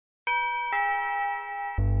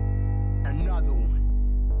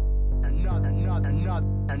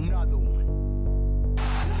Another one.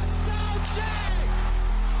 Touchdown, Jags!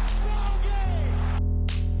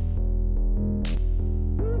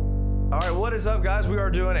 All right, what is up, guys? We are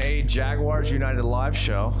doing a Jaguars United live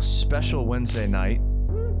show, special Wednesday night.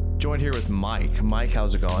 Joined here with Mike. Mike,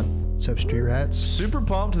 how's it going? What's up, Street Rats? Super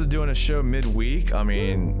pumped to doing a show midweek. I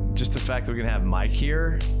mean, just the fact that we can have Mike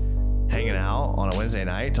here hanging out on a Wednesday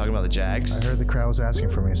night talking about the Jags. I heard the crowd was asking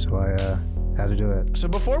for me, so I had to do it. So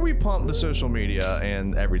before we pump the social media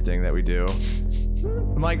and everything that we do,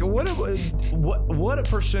 Mike, what a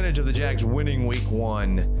percentage of the Jags winning week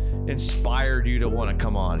one inspired you to want to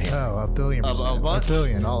come on here? Oh, 1,000,000,000%. A bunch?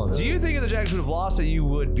 1,000,000,000, all of it. Do you think if the Jags would have lost that you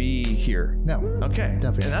would be here? No. Okay.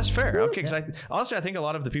 Definitely. And that's fair. Okay. Because honestly, I think a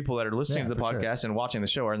lot of the people that are listening to the for podcast and watching the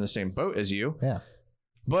show are in the same boat as you. Yeah.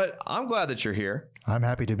 But I'm glad that you're here. I'm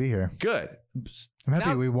happy to be here. Good. I'm happy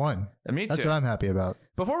Now- we won. Me too. That's what I'm happy about.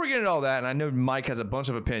 Before we get into all that, and I know Mike has a bunch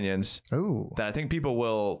of opinions Ooh. that I think people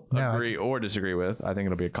will No, agree or disagree with. I think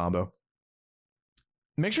it'll be a combo.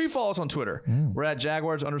 Make sure you follow us on Twitter. We're at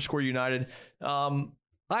Jaguars_United.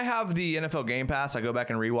 I have the NFL Game Pass. I go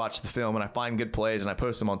back and rewatch the film and I find good plays and I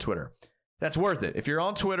post them on Twitter. That's worth it. If you're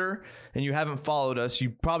on Twitter and you haven't followed us,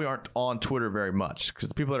 you probably aren't on Twitter very much because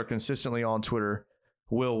the people that are consistently on Twitter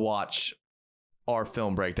will watch our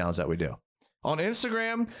film breakdowns that we do. On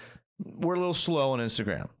Instagram, we're a little slow on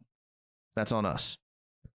Instagram. That's on us.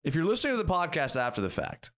 If you're listening to the podcast after the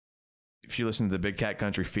fact, if you listen to the Big Cat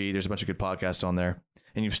Country feed, there's a bunch of good podcasts on there,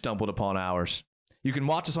 and you've stumbled upon ours. You can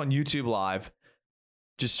watch us on YouTube live.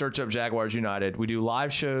 Just search up Jaguars United. We do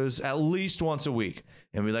live shows at least once a week,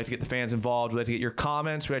 and we like to get the fans involved. We like to get your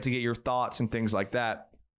comments. We like to get your thoughts and things like that.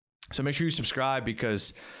 So make sure you subscribe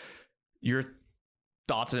because your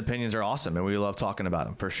thoughts and opinions are awesome, and we love talking about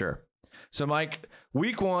them for sure. So, Mike,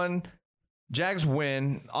 week one, Jags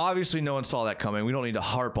win. Obviously, no one saw that coming. We don't need to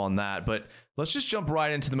harp on that, but let's just jump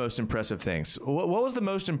right into the most impressive things. What was the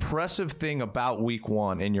most impressive thing about week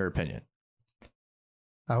one, in your opinion?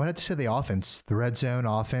 I would have to say the offense, the red zone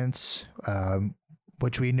offense,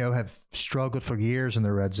 which we know have struggled for years in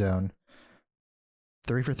the red zone.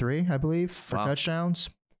 3 for 3, I believe, for touchdowns.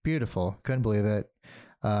 Beautiful. Couldn't believe it.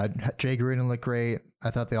 Jay Gruden looked great. I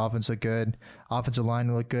thought the offense looked good. Offensive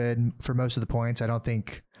line looked good for most of the points. I don't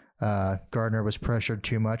think Gardner was pressured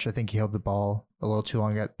too much. I think he held the ball a little too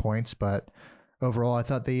long at points, but overall, I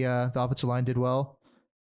thought the offensive line did well.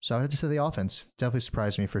 So I would have to say the offense definitely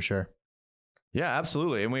surprised me for sure. Yeah,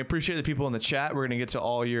 absolutely. And we appreciate the people in the chat. We're going to get to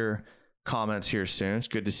all your comments here soon. It's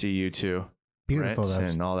good to see you too. Beautiful,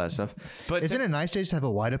 and all that stuff. But isn't it nice to just have a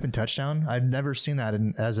wide open touchdown? I've never seen that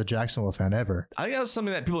as a Jacksonville fan ever. I think that was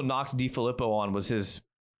something that people knocked DiFilippo on, was his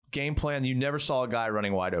game plan. You never saw a guy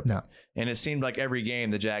running wide open. No. And it seemed like every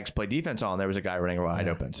game the Jags played defense on, there was a guy running wide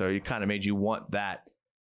open. So it kind of made you want that.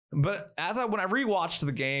 But when I rewatched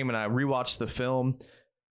the game and I rewatched the film,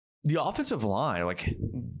 the offensive line, like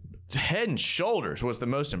head and shoulders, was the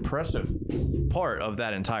most impressive part of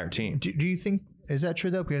that entire team. Do you think, is that true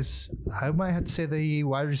though? Because I might have to say the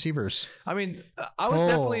wide receivers. I mean, I was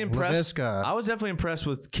definitely impressed. Laviska. I was definitely impressed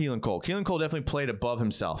with Keelan Cole. Keelan Cole definitely played above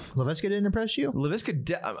himself. Laviska didn't impress you?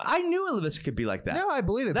 Laviska, I knew Laviska could be like that. No, I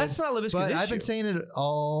believe it. That's not Laviska's But issue. I've been saying it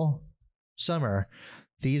all summer.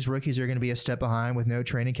 These rookies are going to be a step behind with no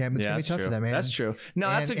training camp. It's going to be tough for them, man. That's true. No,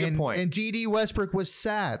 that's a good point. And D.D. Westbrook was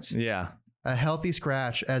sat. Yeah. A healthy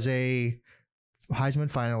scratch as a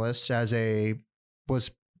Heisman finalist,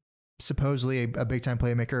 was supposedly a big time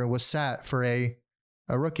playmaker, was sat for a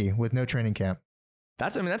rookie with no training camp.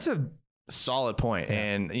 That's a solid point. Yeah.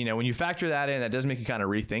 And when you factor that in, that does make you kind of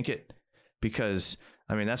rethink it, because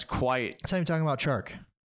that's quite. It's not even talking about Chark.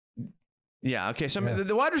 Yeah. Okay. So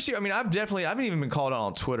the wide receiver. I haven't even been called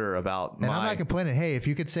on Twitter about. And I'm not complaining. Hey, if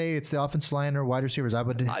you could say it's the offensive line or wide receivers, I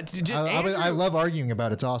would. I love arguing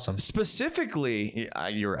about it. It's awesome. Specifically,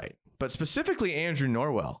 you're right. But specifically, Andrew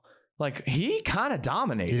Norwell, like, he kind of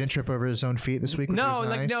dominated. He didn't trip over his own feet this week.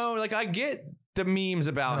 I get the memes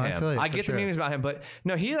about him. I get the memes about him, but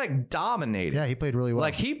no, he dominated. Yeah, he played really well.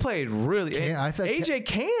 Like, he played really. I thought AJ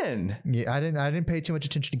can. Yeah, I didn't pay too much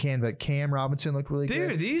attention to Can, but Cam Robinson looked really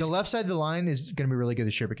good. Dude, the left side of the line is going to be really good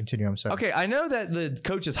this year. But continue. I'm sorry. Okay, I know that the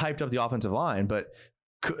coaches hyped up the offensive line, but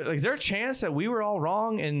is there a chance that we were all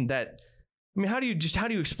wrong and that? How do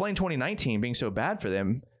you explain 2019 being so bad for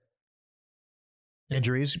them?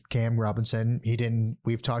 Injuries, Cam Robinson,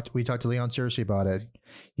 we talked to Leon Searcy about it.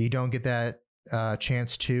 You don't get that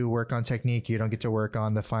chance to work on technique. You don't get to work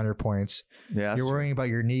on the finer points. Yeah, you're worrying about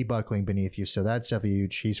your knee buckling beneath you. So that's definitely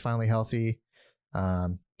huge. He's finally healthy.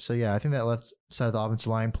 So yeah, I think that left side of the offensive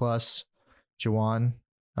line plus Juwan.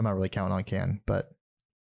 I'm not really counting on Can, but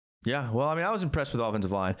Yeah, well, I mean, I was impressed with the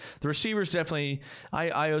offensive line. The receivers definitely,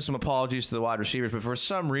 I owe some apologies to the wide receivers, but for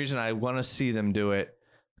some reason, I want to see them do it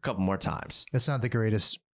a couple more times. It's not the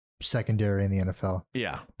greatest secondary in the NFL.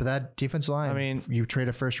 Yeah. But that defense line, I mean, you trade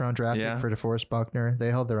a first-round draft pick for DeForest Buckner. They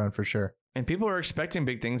held their own for sure. And people are expecting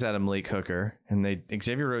big things out of Malik Hooker. And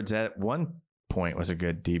Xavier Rhodes at one point was a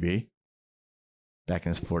good DB back in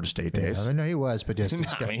his Florida State days. I know he was, but just,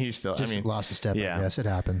 I mean, he's still lost a step. Yeah. Yes, it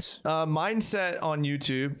happens. Mindset on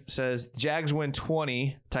YouTube says Jags win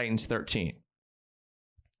 20, Titans 13.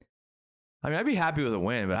 I mean, I'd be happy with a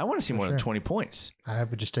win, but I want to see more than 20 points. I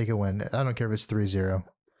would just take a win. I don't care if it's 3-0.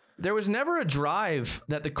 There was never a drive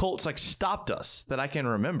that the Colts stopped us that I can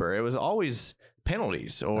remember. It was always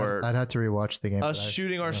penalties or I'd have to rewatch the game. Us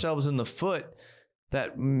shooting ourselves in the foot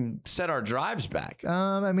that set our drives back.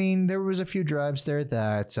 I mean, there was a few drives there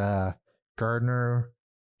that Gardner,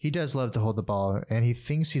 he does love to hold the ball, and he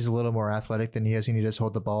thinks he's a little more athletic than he is, and he does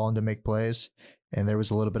hold the ball and to make plays. And there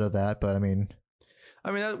was a little bit of that, but I mean,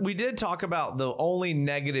 we did talk about the only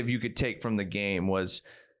negative you could take from the game was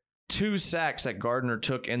 2 sacks that Gardner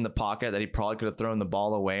took in the pocket that he probably could have thrown the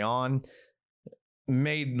ball away on.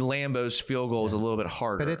 Made Lambeau's field goals a little bit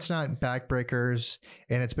harder. But it's not backbreakers,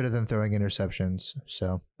 and it's better than throwing interceptions.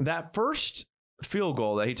 So that first field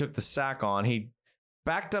goal that he took the sack on, he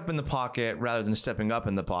backed up in the pocket rather than stepping up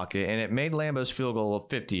in the pocket, and it made Lambeau's field goal a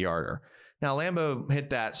 50-yarder. Now, Lambeau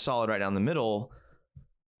hit that solid right down the middle,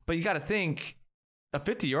 but you got to think a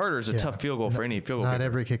 50-yarder is a tough field goal for any field goal Not kicker.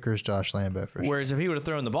 every kicker is Josh Lambeau, for sure. Whereas if he would have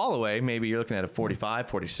thrown the ball away, maybe you're looking at a 45,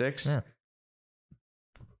 46. Yeah.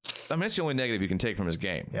 I mean, that's the only negative you can take from his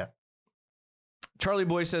game. Yeah. Charlie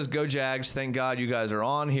Boy says, go Jags. Thank God you guys are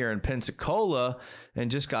on here in Pensacola and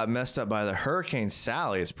just got messed up by the Hurricane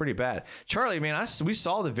Sally. It's pretty bad. Charlie, man, we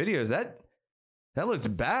saw the videos. That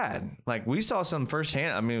looked bad. We saw some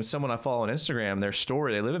firsthand. I mean, someone I follow on Instagram, their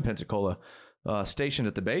story, they live in Pensacola, stationed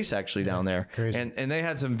at the base actually down there. Crazy. And they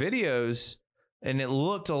had some videos, and it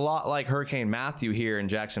looked a lot like Hurricane Matthew here in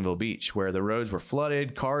Jacksonville Beach, where the roads were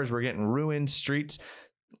flooded, cars were getting ruined, streets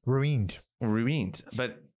ruined.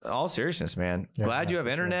 But all seriousness, man. Yeah, glad you have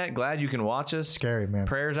for internet. Sure. Glad you can watch us. Scary, man.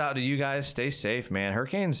 Prayers out to you guys. Stay safe, man.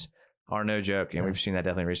 Hurricanes are no joke, and we've seen that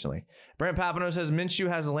definitely recently. Brent Papano says Minshew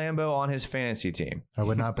has a Lambeau on his fantasy team. I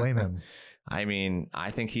would not blame him. I mean, I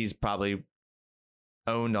think he's probably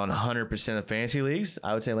owned on 100% of fantasy leagues.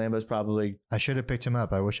 I would say Lambeau's probably. I should have picked him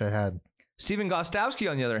up. I wish I had. Steven Gostkowski,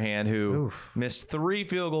 on the other hand, who missed 3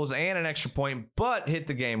 field goals and an extra point, but hit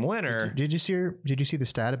the game winner. Did you see the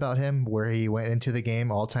stat about him where he went into the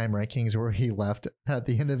game all-time rankings where he left at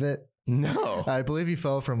the end of it? No. I believe he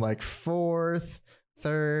fell from 4th,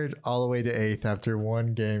 3rd, all the way to 8th after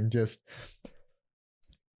one game. Just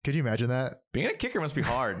could you imagine that? Being a kicker must be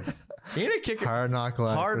hard. Being a kicker, hard knock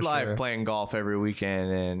life. hard life sure. playing golf every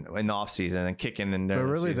weekend and in the off season and kicking and. But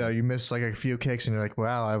really though, you miss a few kicks and you're like,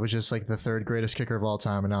 wow, I was just the 3rd greatest kicker of all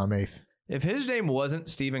time, and now I'm 8th. If his name wasn't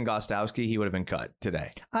Steven Gostkowski, he would have been cut today.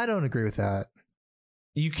 I don't agree with that.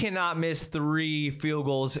 You cannot miss 3 field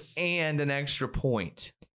goals and an extra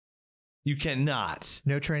point. You cannot.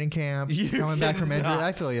 No training camp. Coming back from injury.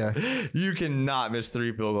 I feel you. You cannot miss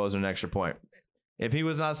 3 field goals and an extra point. If he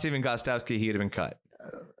was not Steven Gostkowski, he would have been cut.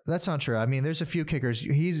 That's not true. I mean, there's a few kickers.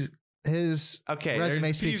 His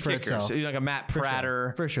resume speaks for itself. Like a Matt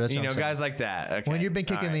Prater. For sure. That's guys like that. Okay. When you've been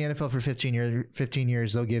kicking the NFL for 15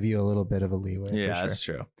 years, they'll give you a little bit of a leeway. Yeah, that's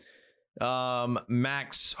true.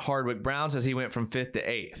 Max Hardwick Brown says he went from 5th to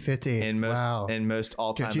 8th. 5th to 8th. In most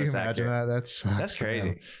all-time. Could you imagine that? That's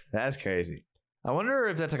crazy. That's crazy. I wonder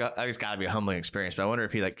if that's it's got to be a humbling experience, but I wonder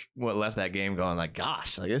if he left that game going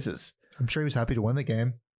gosh, this is. I'm sure he was happy to win the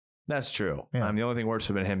game. That's true. Yeah. The only thing worse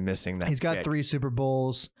would have been him missing that. He's got kick. 3 Super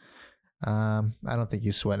Bowls. I don't think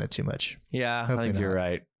he's sweating it too much. Yeah, Hopefully I think you're not.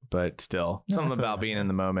 right. But still, No, something I feel about that. being in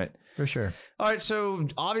the moment. For sure. All right, so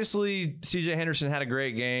obviously CJ Henderson had a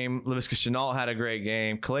great game. Laviska Shenault had a great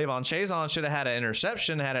game. K'Lavon Chaisson should have had an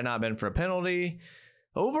interception had it not been for a penalty.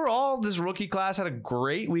 Overall, this rookie class had a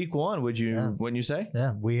great week 1. Wouldn't you say?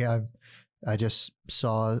 Yeah, I just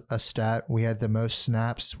saw a stat. We had the most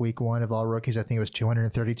snaps week 1 of all rookies. I think it was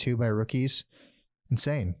 232 by rookies.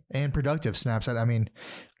 Insane. And productive snaps. I mean,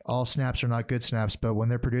 all snaps are not good snaps, but when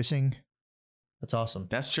they're producing, that's awesome.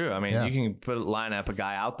 That's true. I mean, Yeah. you can line up a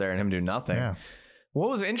guy out there and him do nothing. Yeah. What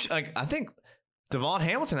was interesting? I think Devon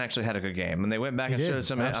Hamilton actually had a good game, and they went back He and did. showed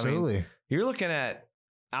some. Absolutely. I mean, you're looking at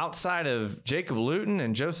outside of Jacob Luton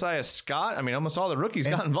and Josiah Scott. I mean, almost all the rookies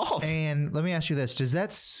got involved. And let me ask you this: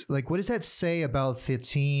 what does that say about the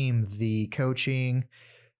team, the coaching,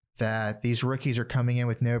 that these rookies are coming in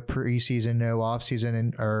with no preseason, no offseason,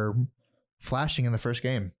 and are flashing in the first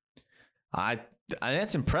game? I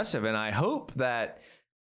that's impressive, and I hope that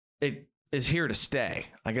it is here to stay.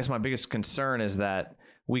 I guess my biggest concern is that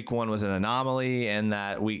week 1 was an anomaly, and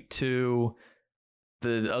that week 2,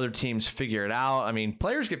 the other teams figure it out. I mean,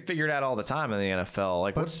 players get figured out all the time in the NFL.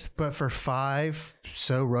 Like, but for 5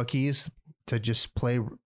 rookies to just play,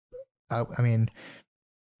 I mean,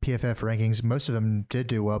 PFF rankings, most of them did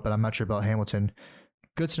do well, but I'm not sure about Hamilton.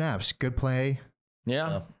 Good snaps, good play.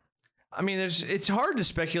 Yeah. I mean, it's hard to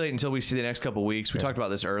speculate until we see the next couple of weeks. We talked about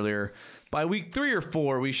this earlier. By week 3 or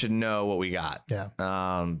 4, we should know what we got.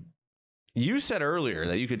 Yeah. You said earlier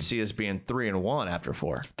that you could see us being 3-1 after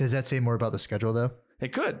 4. Does that say more about the schedule, though?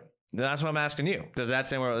 It could. That's what I'm asking you. Does that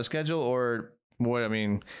say more about the schedule, or what? I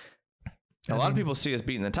mean, a lot of people see us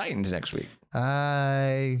beating the Titans next week.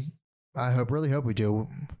 I really hope we do.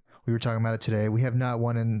 We were talking about it today. We have not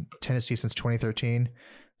won in Tennessee since 2013.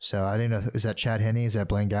 So I didn't know. Is that Chad Henne? Is that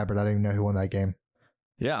Blaine Gabbert? I don't even know who won that game.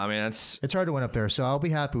 Yeah, I mean, it's hard to win up there. So I'll be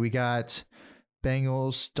happy. We got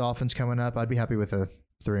Bengals, Dolphins coming up. I'd be happy with a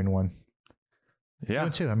 3-1. Yeah.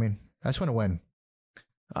 2-2. I mean, I just want to win.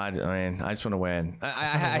 I just want to win. I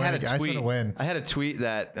had a tweet. I just want to win. I had a tweet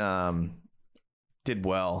that did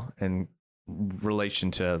well in relation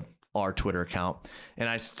to our Twitter account, and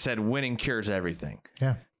I said, "Winning cures everything."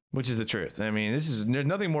 Yeah. Which is the truth. I mean, there's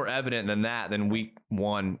nothing more evident than week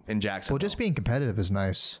 1 in Jacksonville. Well, just being competitive is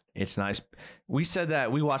nice. It's nice. We said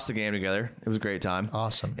that. We watched the game together. It was a great time.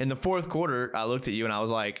 Awesome. In the 4th quarter, I looked at you and I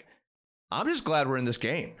was like, I'm just glad we're in this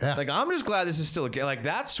game. Yeah. Like, I'm just glad this is still a game. Like,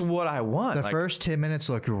 that's what I want. The first 10 minutes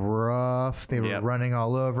looked rough. They were running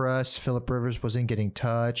all over us. Phillip Rivers wasn't getting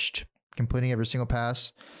touched, completing every single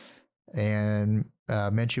pass. And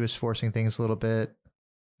Minshew was forcing things a little bit.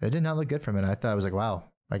 It did not look good for him. And I thought, I was like, wow.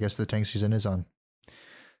 I guess the tank season is on.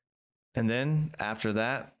 And then after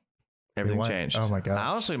that, everything changed. Oh my God.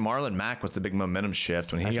 Honestly, Marlon Mack was the big momentum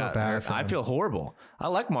shift when he got hurt. I him. feel horrible. I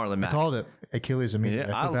like Marlon Mack. I called it Achilles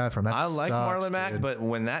immediately. I feel bad for him. I like Marlon Mack, but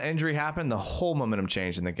when that injury happened, the whole momentum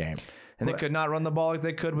changed in the game. And they could not run the ball like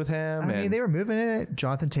they could with him. I mean, they were moving in it.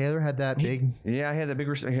 Jonathan Taylor had that big. Yeah, he had that big.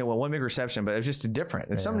 One big reception, but it was just different.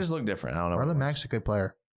 And something just looked different. I don't know. Marlon Mack's a good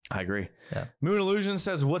player. I agree. Yeah. Moon Illusion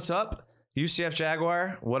says, "What's up, UCF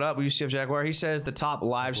Jaguar? What up, UCF Jaguar?" He says the top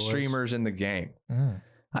live streamers in the game.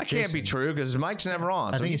 That can't be true because Mike's never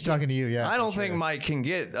on. I think he's talking to you. Yeah. I don't think Mike can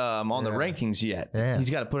get on the rankings yet. Yeah.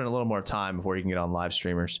 He's got to put in a little more time before he can get on live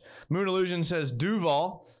streamers. Moon Illusion says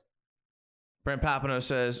Duval. Brent Papano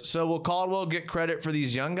says, so will Caldwell get credit for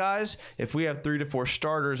these young guys? If we have 3 to 4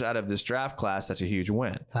 starters out of this draft class, that's a huge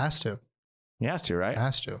win. Has to. He has to, right?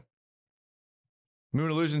 Has to.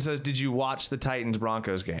 Moon Illusion says, did you watch the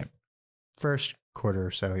Titans-Broncos game? First quarter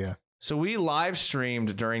or so, yeah. So we live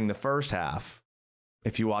streamed during the first half.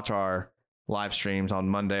 If you watch our live streams on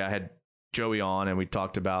Monday, I had Joey on and we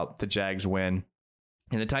talked about the Jags win.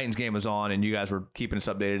 And the Titans game was on and you guys were keeping us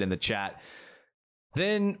updated in the chat.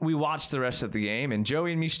 Then we watched the rest of the game, and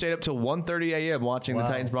Joey and me stayed up till 1:30 a.m. watching the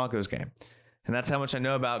Titans-Broncos game. And that's how much I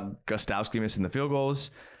know about Gostowski missing the field goals.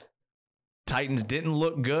 Titans didn't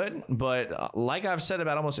look good, but like I've said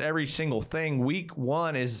about almost every single thing, week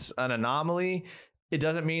 1 is an anomaly. It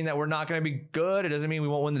doesn't mean that we're not going to be good. It doesn't mean we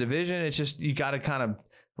won't win the division. It's just you got to kind of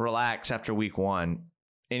relax after week 1.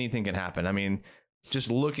 Anything can happen. I mean, just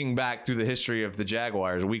looking back through the history of the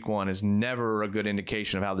Jaguars, week 1 is never a good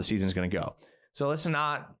indication of how the season's going to go. So let's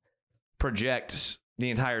not project the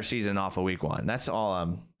entire season off of week 1. That's all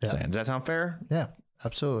I'm saying. Does that sound fair? Yeah,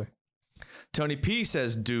 absolutely. Tony P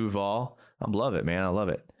says Duval. I love it, man. I love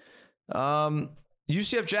it.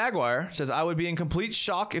 UCF Jaguar says, I would be in complete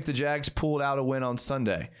shock if the Jags pulled out a win on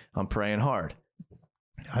Sunday. I'm praying hard.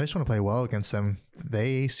 I just want to play well against them.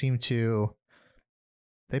 They seem to...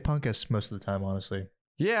 They punk us most of the time, honestly.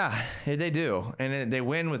 Yeah, they do. And they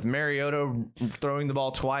win with Mariota throwing the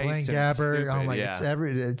ball twice. Blaine Gabbert. Oh my,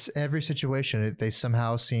 it's every situation. They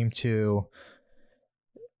somehow seem to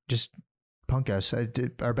just punk us.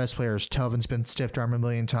 Our best players, Telvin's been stiffed arm a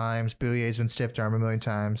million times. Bouillet's been stiffed arm a million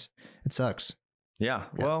times. It sucks. Yeah.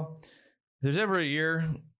 Well, if there's ever a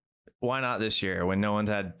year, why not this year when no one's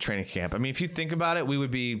had training camp? I mean, if you think about it, we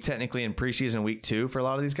would be technically in preseason week 2 for a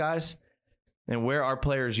lot of these guys. And where are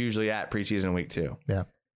players usually at preseason week 2? Yeah.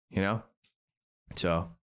 You know? So,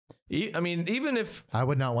 I mean, even if... I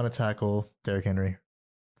would not want to tackle Derrick Henry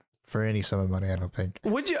for any sum of money, I don't think.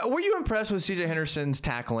 Were you impressed with CJ Henderson's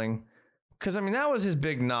tackling? Because, I mean, that was his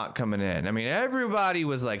big knock coming in. I mean, everybody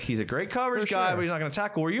was like, he's a great coverage guy, but he's not going to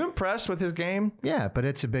tackle. Were you impressed with his game? Yeah, but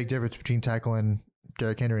it's a big difference between tackling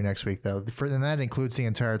Derrick Henry next week, though. And that includes the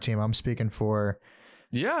entire team. I'm speaking for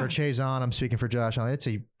Chase on. I'm speaking for Josh Allen. It's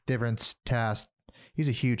a different task. He's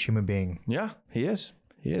a huge human being. Yeah, he is.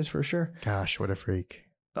 He is for sure. Gosh, what a freak.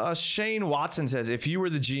 Shane Watson says, if you were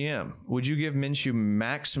the GM, would you give Minshew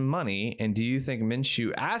max money? And do you think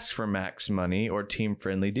Minshew asks for max money or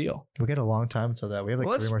team-friendly deal? We got a long time until that. We have like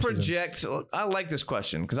Let's 3 more project. seasons. I like this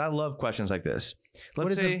question because I love questions like this. What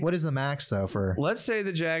is the max though for? Let's say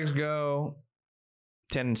the Jags go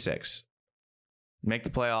 10-6, make the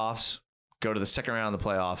playoffs, go to the second round of the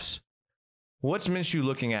playoffs. What's Minshew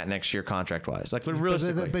looking at next year contract-wise? Like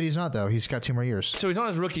realistically. But he's not though. He's got 2 more years. So he's on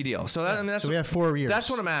his rookie deal. So that, I mean, that's so we have 4 years.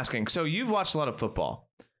 That's what I'm asking. So you've watched a lot of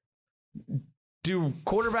football. Do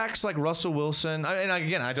quarterbacks like Russell Wilson, and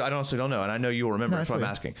again, I honestly don't know, and I know you'll remember, that's what I'm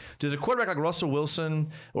asking. Does a quarterback like Russell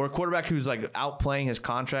Wilson or a quarterback who's like outplaying his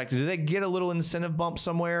contract, do they get a little incentive bump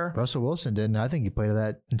somewhere? Russell Wilson didn't. I think he played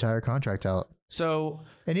that entire contract out. So,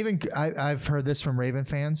 and even I've heard this from Raven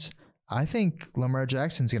fans. I think Lamar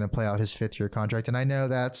Jackson's going to play out his 5th-year contract. And I know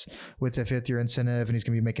that's with the 5th-year incentive and he's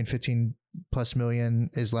going to be making $15+ million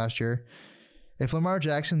his last year. If Lamar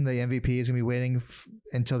Jackson, the MVP, is going to be waiting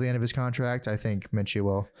until the end of his contract, I think Minshew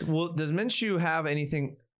will. Well, does Minshew have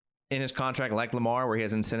anything in his contract like Lamar where he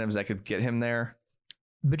has incentives that could get him there?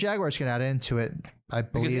 The Jaguars can add into it, I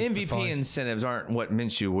believe. Because MVP incentives aren't what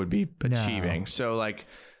Minshew would be achieving. No. So, like,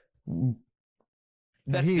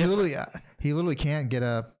 he literally can't get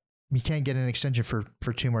an extension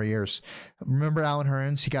for 2 more years. Remember Allen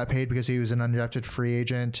Hurns? He got paid because he was an undrafted free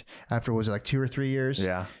agent after, was it like 2 or 3 years?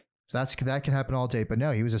 Yeah. So that can happen all day. But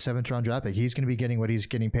no, he was a 7th-round draft pick. He's going to be getting what he's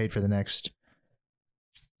getting paid for the next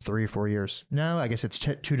 3 or 4 years. No, I guess it's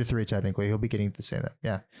 2 to 3 technically. He'll be getting the same.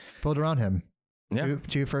 Yeah. Build around him. Yeah.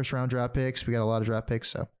 2 first-round draft picks. We got a lot of draft picks.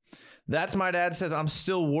 So That's My Dad Says, I'm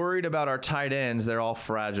still worried about our tight ends. They're all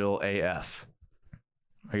fragile AF.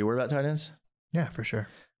 Are you worried about tight ends? yeah, for sure.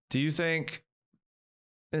 Do you think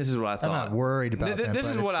this is what I thought? I'm not worried about them. This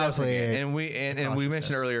is what I was thinking, and we mentioned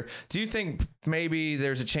consciousness. earlier. Do you think maybe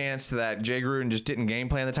there's a chance that Jay Gruden just didn't game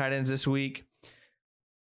plan the tight ends this week?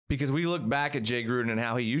 Because we look back at Jay Gruden and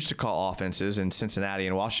how he used to call offenses in Cincinnati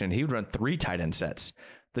and Washington. He would run 3 tight end sets.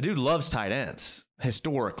 The dude loves tight ends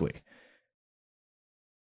historically.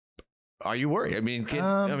 Are you worried? I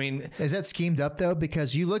mean, is that schemed up though?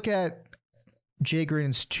 Because you look at Jay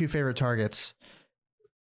Gruden's 2 favorite targets.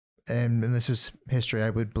 And this is history. I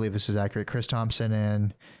would believe this is accurate. Chris Thompson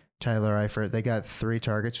and Tyler Eifert. They got 3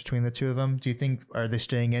 targets between the 2 of them. Do you think, are they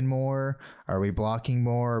staying in more? Are we blocking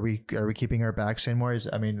more? Are we keeping our backs in more?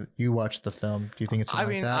 You watched the film. Do you think it's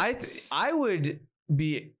something like that? I would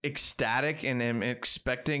be ecstatic and am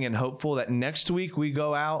expecting and hopeful that next week we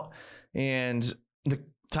go out and the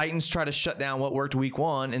Titans try to shut down what worked week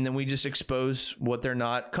 1, and then we just expose what they're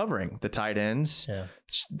not covering, the tight ends,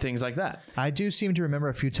 things like that. I do seem to remember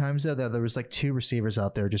a few times though that there was like 2 receivers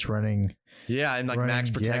out there just running. Yeah, and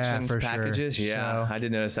max protection packages. Sure. Yeah, so I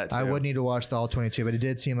did notice that too. I would need to watch the all 22, but it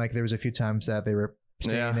did seem like there was a few times that they were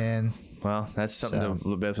staying in. Well, that's something to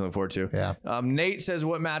look forward to. Yeah. Nate says,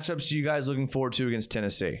 what matchups are you guys looking forward to against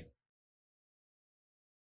Tennessee?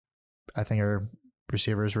 I think our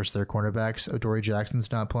receivers versus their cornerbacks. Adoree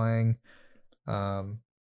Jackson's not playing. Didn't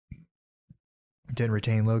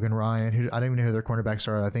retain Logan Ryan. Who I don't even know who their cornerbacks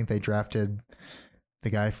are. I think they drafted the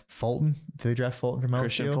guy Fulton. Did they draft Fulton from LSU?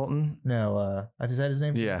 Christian Fulton? No. Is that his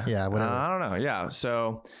name? Yeah. Yeah, whatever. I don't know. Yeah.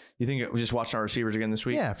 So you think we're just watching our receivers again this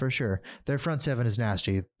week? Yeah, for sure. Their front 7 is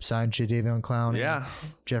nasty. Signed Jadeveon Clowney. Yeah.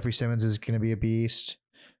 Jeffrey Simmons is going to be a beast.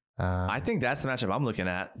 I think that's the matchup I'm looking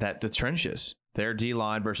at. That the trenches, their D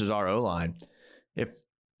line versus our O line. If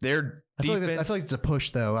their defense, I feel like it's a push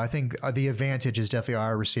though. I think the advantage is definitely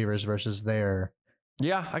our receivers versus their.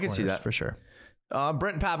 Yeah, I can see that for sure.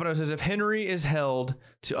 Brent Papano says, if Henry is held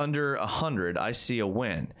to under 100, I see a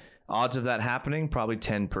win. Odds of that happening, probably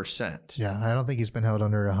 10%. Yeah, I don't think he's been held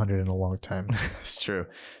under 100 in a long time. That's true.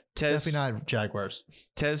 Definitely not Jaguars.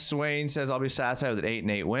 Tez Swain says, I'll be satisfied with an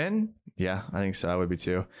 8-8 win. Yeah, I think so. I would be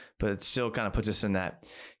too. But it still kind of puts us in that.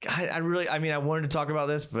 I wanted to talk about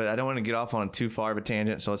this, but I don't want to get off on too far of a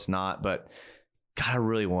tangent, so it's not. But God, I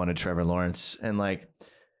really wanted Trevor Lawrence. And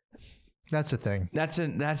that's the thing. That's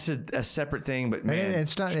a separate thing, but man, and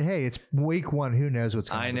it's not. Hey, it's week 1. Who knows what's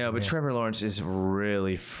going on? I know, but Trevor Lawrence is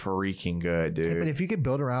really freaking good, dude. Yeah, but if you could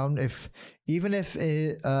build around, even if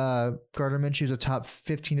Gardner Minshew is a top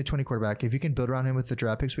 15 to 20 quarterback, if you can build around him with the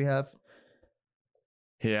draft picks we have,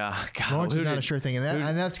 yeah, God, Lawrence is not a sure thing,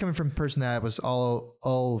 and that's coming from a person that was all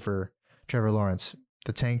over Trevor Lawrence,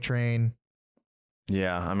 the tank train.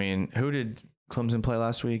 Yeah, I mean, who did Clemson play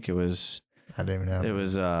last week? It was. I don't even know. It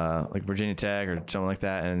was Virginia Tech or something like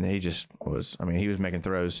that, and he just was. I mean, he was making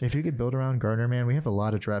throws. If you could build around Gardner, man, we have a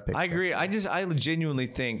lot of draft picks. I agree. I genuinely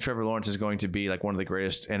think Trevor Lawrence is going to be one of the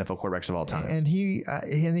greatest NFL quarterbacks of all time. And he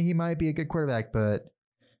might be a good quarterback, but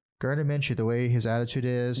Gardner Minshew, the way his attitude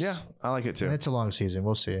is. Yeah, I like it too. And it's a long season.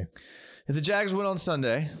 We'll see. If the Jags win on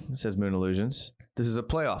Sunday, says Moon Illusions, this is a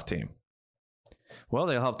playoff team. Well,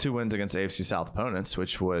 they'll have 2 wins against AFC South opponents,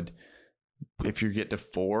 which would, if you get to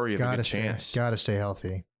 4, you have a good chance. Gotta stay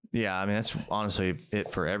healthy. Yeah, I mean, that's honestly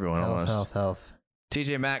it for everyone. Health.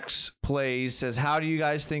 TJ Maxx plays, says, how do you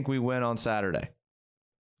guys think we win on Saturday?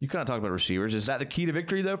 You kind of talk about receivers. Is that the key to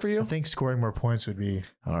victory, though, for you? I think scoring more points would be.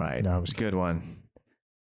 All right. No, good one.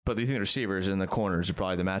 But do you think the receivers and the corners are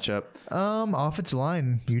probably the matchup? Offensive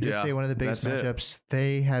line. You did say one of the biggest matchups.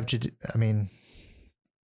 They have, I mean,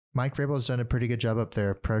 Mike Vrabel's done a pretty good job up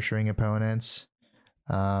there pressuring opponents.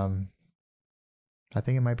 I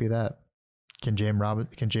think it might be that. Can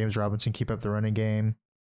James Robinson keep up the running game?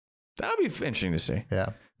 That would be interesting to see. Yeah.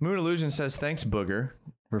 Moon Illusion says, thanks, Booger,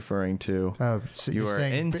 referring to your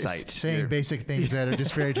insight. Saying basic things that are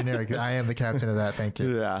just very generic. I am the captain of that. Thank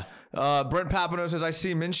you. Yeah. Brent Papano says, I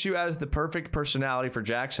see Minshew as the perfect personality for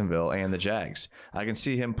Jacksonville and the Jags. I can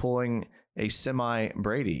see him pulling a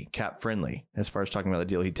semi-Brady, cap friendly, as far as talking about the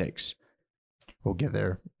deal he takes. We'll get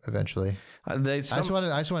there eventually. I just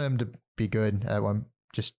want him to be good at one.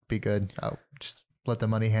 Just be good. Just let the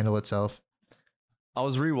money handle itself. I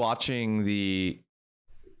was rewatching the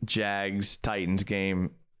Jags-Titans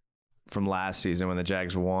game from last season when the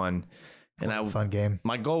Jags won. And fun game.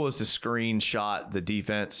 My goal was to screenshot the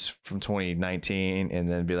defense from 2019 and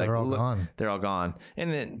then be like, they're all gone. They're all gone.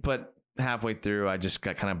 But halfway through, I just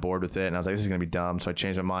got kind of bored with it. And I was like, this is going to be dumb. So I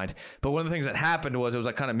changed my mind. But one of the things that happened was it was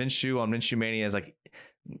like kind of Minshew on Minshew Mania as like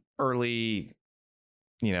early,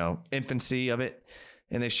 infancy of it.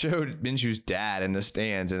 And they showed Minshew's dad in the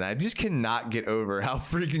stands, and I just cannot get over how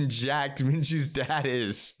freaking jacked Minshew's dad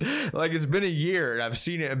is. Like, it's been a year, and I've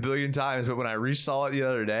seen it a billion times, but when I resaw it the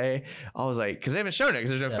other day, I was like, because they haven't shown it, because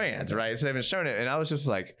there's no fans, right? So they haven't shown it, and I was just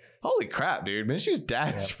like, holy crap, dude. Minshew's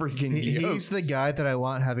dad is freaking He's the guy that I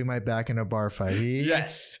want having my back in a bar fight. He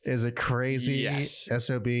is a crazy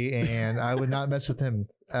SOB, and I would not mess with him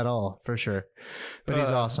at all, for sure. But he's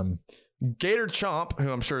awesome. Gator Chomp,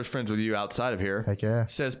 who I'm sure is friends with you outside of here, Heck yeah.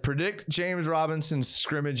 says, predict James Robinson's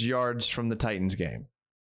scrimmage yards from the Titans game.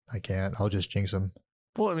 I can't. I'll just jinx him.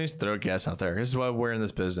 Well, let me just throw a guess out there. This is why we're in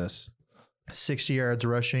this business. 60 yards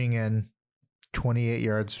rushing and 28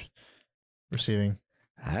 yards receiving.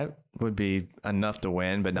 That would be enough to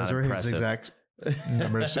win, but not impressive. Those are his exact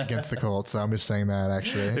numbers against the Colts. So I'm just saying that,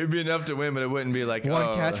 actually. It would be enough to win, but it wouldn't be like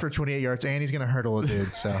one catch for 28 yards, and he's going to hurdle a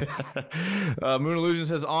dude. So, Moon Illusion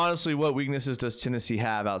says, honestly, what weaknesses does Tennessee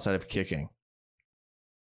have outside of kicking?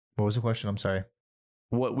 What was the question? I'm sorry.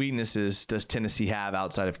 What weaknesses does Tennessee have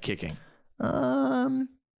outside of kicking?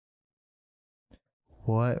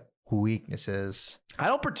 What weaknesses? I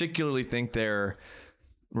don't particularly think their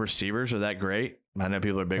receivers are that great. I know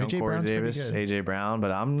people are big on Corey Davis, AJ Brown,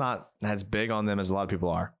 but I'm not as big on them as a lot of people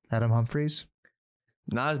are. Adam Humphries?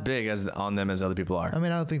 Not as big on them as other people are. I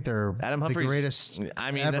mean, I don't think they're the greatest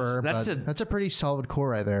ever, that's a pretty solid core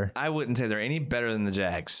right there. I wouldn't say they're any better than the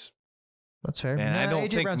Jags. That's fair. And I don't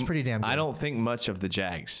AJ think Brown's pretty damn good. I don't think much of the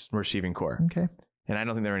Jags receiving core. Okay. And I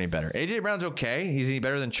don't think they're any better. AJ Brown's okay. Is he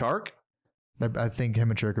better than Chark? I think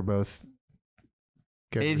him and Chark are both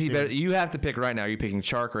good. Is he better? You have to pick right now. Are you picking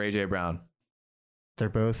Chark or AJ Brown? They're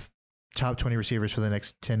both top 20 receivers for the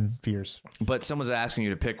next 10 years. But someone's asking you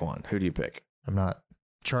to pick one. Who do you pick? I'm not.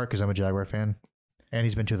 Chark, because I'm a Jaguar fan. And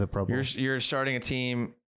he's been to the Pro Bowl. You're starting a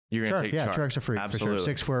team. You're going to take Chark. Chark's a freak. Absolutely.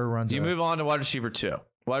 For sure. 6'4" runs. You move on to wide receiver 2.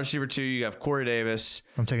 Wide receiver 2, you have Corey Davis.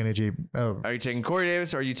 I'm taking AJ. Oh. Are you taking Corey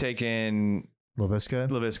Davis or are you taking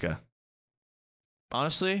Laviska?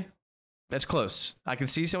 Honestly, that's close. I can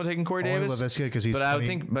see someone taking Corey Davis. Laviska because he's. But 20, I would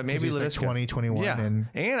think, but maybe Laviska. Like 20, 21. Yeah. And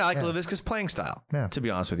I like Laviska's playing style. Yeah. To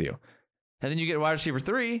be honest with you. And then you get wide receiver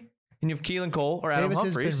 3, and you have Keelan Cole or Adam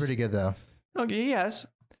Humphries. Davis has been pretty good though. Okay, he has.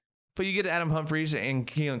 But you get Adam Humphries and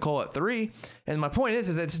Keelan Cole at 3, and my point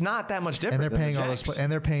is that it's not that much different. And they're paying all this,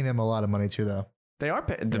 and they're paying them a lot of money too, though. They are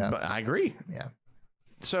paying. Yeah. I agree. Yeah.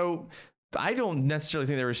 So I don't necessarily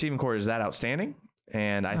think their receiving core is that outstanding,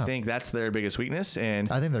 and I think that's their biggest weakness.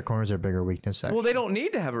 And I think their corners are a bigger weakness. Actually. Well, they don't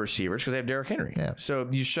need to have a receiver because they have Derrick Henry. Yeah. So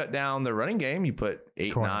you shut down the running game. You put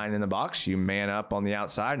 8-9 in the box. You man up on the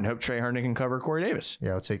outside and hope Trey Herndon can cover Corey Davis.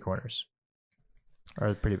 Yeah, I would say corners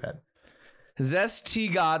are pretty bad. Zest T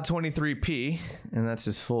God 23P, and that's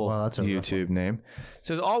his full YouTube name,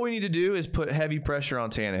 says all we need to do is put heavy pressure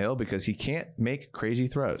on Tannehill because he can't make crazy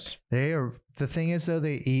throws. The thing is though,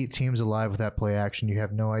 they eat teams alive with that play action. You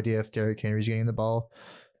have no idea if Derrick Henry's getting the ball.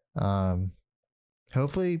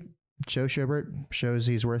 Hopefully Joe Schobert shows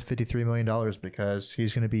he's worth $53 million because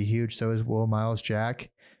he's going to be huge. So is Will Miles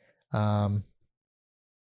Jack. They're going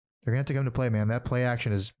to have to come to play, man. That play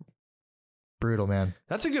action is Brutal, man.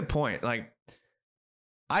 That's a good point. Like,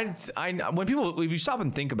 when you stop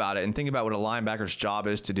and think about it and think about what a linebacker's job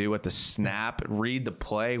is to do at the snap, read the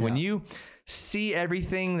play, when you see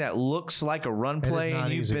everything that looks like a run play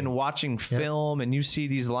and you've been watching film and you see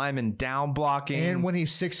these linemen down blocking. And when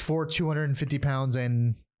he's 6'4", 250 pounds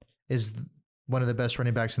and is one of the best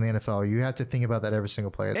running backs in the NFL, you have to think about that every single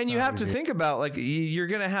play. And you have to think about, like, you're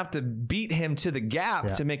going to have to beat him to the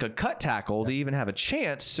gap to make a cut tackle to even have a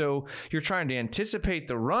chance. So you're trying to anticipate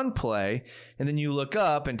the run play, and then you look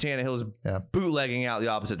up and Tannehill's bootlegging out the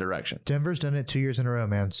opposite direction. Denver's done it 2 years in a row,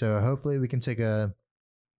 man. So hopefully we can take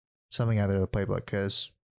something out of the playbook,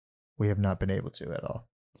 because we have not been able to at all.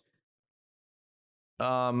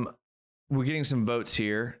 We're getting some votes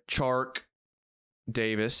here. Chark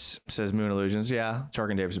Davis says Moon Illusions. Yeah,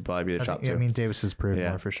 Chark and Davis would probably be the top two. I mean, Davis has proven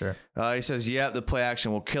more for sure. He says, the play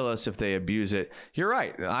action will kill us if they abuse it. You're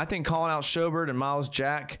right. I think calling out Schobert and Miles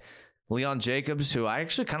Jack, Leon Jacobs, who I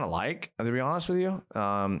actually kind of like, to be honest with you,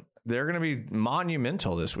 they're going to be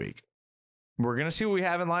monumental this week. We're going to see what we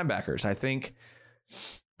have in linebackers. I think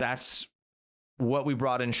that's what we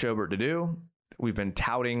brought in Schobert to do. We've been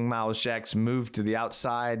touting Miles Jack's move to the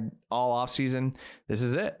outside all offseason. This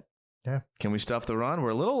is it. Yeah. Can we stuff the run? We're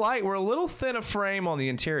a little light. We're a little thin of frame on the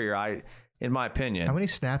interior, in my opinion. How many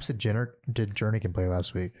snaps did Jernigan play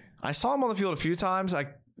last week? I saw him on the field a few times. I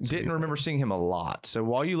didn't remember seeing him a lot. So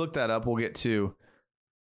while you look that up, we'll get to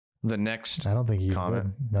the next I don't think he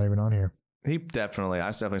comment. Did. Not even on here. I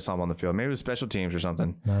definitely saw him on the field. Maybe it was special teams or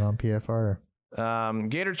something. Not on PFR.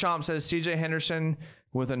 Gator Chomp says CJ Henderson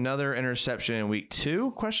with another interception in week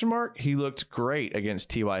 2, ? He looked great against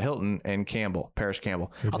T.Y. Hilton and Paris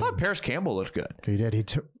Campbell. I thought Paris Campbell looked good. He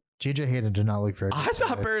did. J.J. Hayden did not look very good. I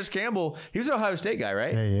thought Paris Campbell, he was an Ohio State guy,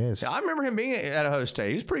 right? Yeah, he is. I remember him being at Ohio State.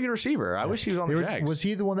 He was a pretty good receiver. I wish he was on the Jags. Was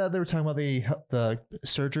he the one that they were talking about the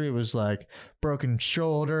surgery? It was like broken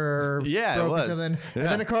shoulder. Yeah, it was. Something, and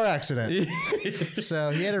then a car accident.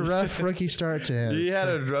 So he had a rough rookie start to him. He had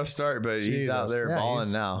a rough start, but he's out there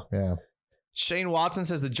balling now. Yeah. Shane Watson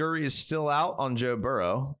says the jury is still out on Joe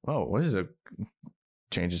Burrow. Oh, what is a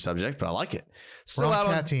change of subject, but I like it. Still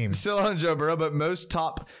on Joe Burrow, but most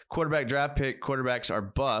top quarterback draft pick quarterbacks are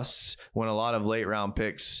busts when a lot of late round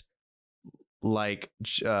picks like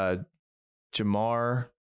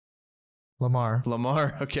Lamar.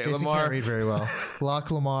 Okay, Casey Lamar. Can't read very well.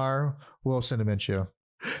 Lamar, Wilson, and Minshew.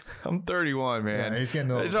 I'm 31, man. Yeah, he's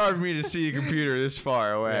getting old. It's hard for me to see a computer this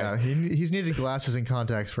far away. Yeah, he's needed glasses and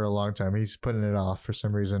contacts for a long time. He's putting it off for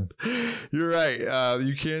some reason. You're right.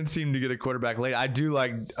 You can seem to get a quarterback late. I do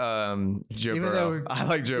like Joe Burrow. I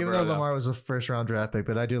like Joe Burrow. Even though Lamar was a first-round draft pick,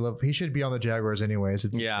 but I do love. He should be on the Jaguars anyways.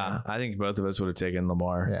 I think both of us would have taken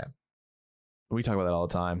Lamar. Yeah. We talk about that all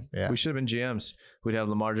the time. Yeah. We should have been GMs. We'd have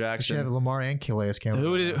Lamar Jackson. We should have Lamar and Calais Campbell.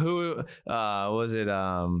 Who was it?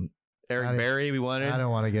 Eric Berry, we wanted. I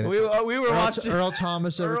don't want to get it. We were watching Earl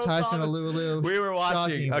Thomas over Tyson Alualu. We were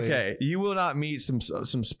watching. Shockingly. Okay, you will not meet some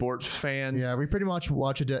sports fans. Yeah, we pretty much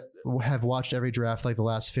have watched every draft like the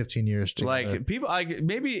last 15 years. Together. Like people,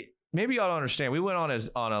 maybe y'all don't understand. We went on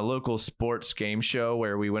a local sports game show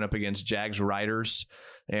where we went up against Jags writers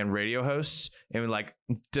and radio hosts, and we like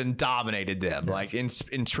dominated them like in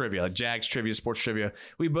trivia, like Jags trivia, sports trivia.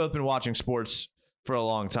 We've both been watching sports for a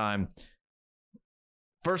long time.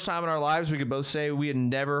 First time in our lives, we could both say we had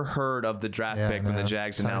never heard of the draft pick when the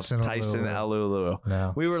Jags announced Tyson Alualu.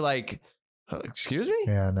 No. We were like, excuse me?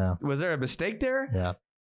 Yeah, no. Was there a mistake there? Yeah.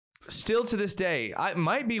 Still to this day, I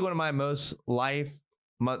might be one of my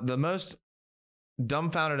the most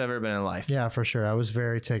dumbfounded I've ever been in life. Yeah, for sure. I was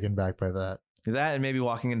very taken back by that. That and maybe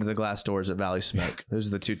walking into the glass doors at Valley Smoke. Those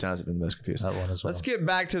are the 2 times I've been the most confused. That one as well. Let's get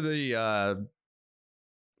back to the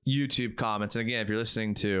YouTube comments. And again, if you're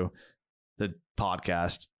listening to the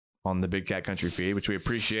podcast on the Big Cat Country feed, which we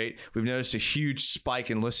appreciate, we've noticed a huge spike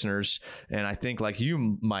in listeners. And I think like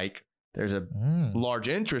you, Mike, there's a large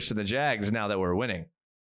interest in the Jags now that we're winning.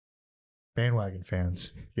 Bandwagon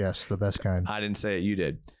fans. Yes, the best kind. I didn't say it. You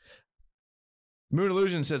did. Moon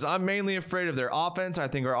Illusion says, I'm mainly afraid of their offense. I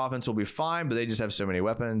think our offense will be fine, but they just have so many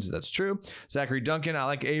weapons. That's true. Zachary Duncan, I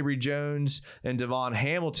like Avery Jones and Devon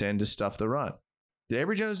Hamilton to stuff the run. Did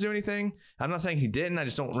Avery Jones do anything? I'm not saying he didn't. I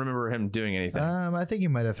just don't remember him doing anything. I think he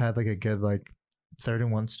might have had like a good 3rd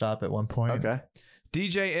and 1 stop at one point. Okay.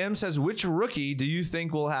 DJ M says, which rookie do you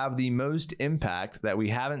think will have the most impact that we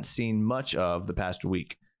haven't seen much of the past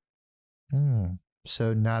week?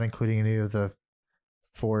 So not including any of the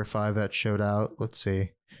 4 or 5 that showed out. Let's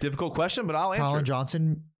see. Difficult question, but I'll answer. Colin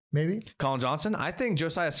Johnson maybe. Colin Johnson. I think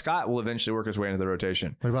Josiah Scott will eventually work his way into the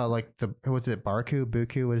rotation. What about like what's it?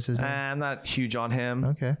 Buku? What is his name? I'm not huge on him.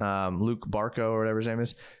 Okay. Luke Barco or whatever his name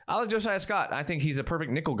is. I like Josiah Scott. I think he's a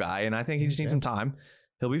perfect nickel guy, and I think he just needs some time.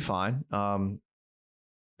 He'll be fine.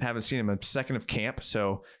 Haven't seen him a second of camp,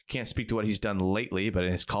 so can't speak to what he's done lately. But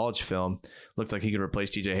in his college film, looks like he could replace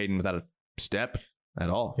TJ Hayden without a step at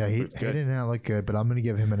all. Yeah, he did not look good, but I'm going to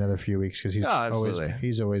give him another few weeks because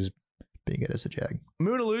he's always being good as a Jag.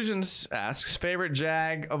 Moon Illusions asks, favorite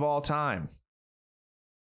Jag of all time?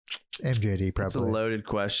 MJD, probably. That's a loaded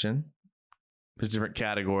question. There's different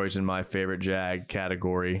categories in my favorite Jag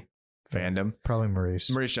category fandom. Probably Maurice.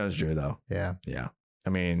 Maurice Jones-Drew, though. Yeah. Yeah. I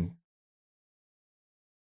mean,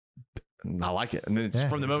 I like it. And then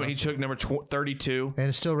from the moment he took number 32. And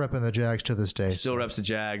it's still repping the Jags to this day. Still reps the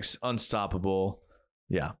Jags. Unstoppable.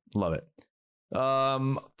 Yeah. Love it.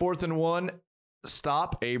 4th and 1.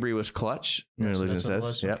 Stop. Avery was clutch. Illusion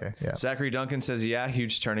says. Yep. Okay. Yeah. Zachary Duncan says, yeah,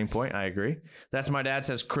 huge turning point. I agree. That's my dad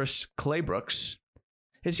says Chris Claybrooks.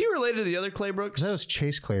 Is he related to the other Claybrooks? That was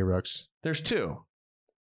Chase Claybrooks. There's two.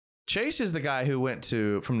 Chase is the guy who went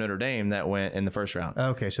from Notre Dame that went in the first round.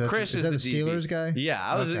 Okay, so Chris is that the Steelers DB guy?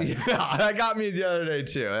 Yeah, Okay. That got me the other day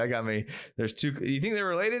too. That got me. There's two. You think they're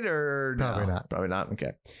related or Probably no? not. Probably not.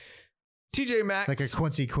 Okay. TJ Maxx, Like a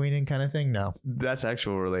Quincy Queenan kind of thing? No. that's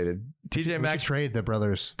actual related. TJ We Maxx should trade the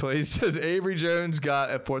brothers. plays says Avery Jones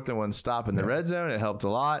got a 4th and 1 stop in the red zone. It helped a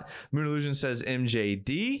lot. Moon Illusion says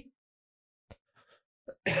MJD.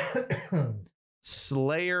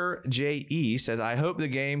 Slayer JE says, I hope the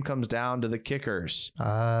game comes down to the kickers.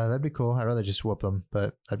 That'd be cool. I'd rather just whoop them,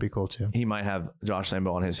 but that'd be cool too. He might have Josh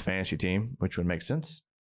Lambo on his fantasy team, which would make sense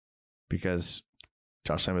because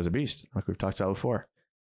Josh Lambo is a beast, like we've talked about before.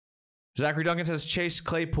 Zachary Duncan says Chase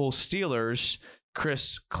Claypool Steelers,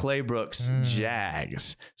 Chris Claybrooks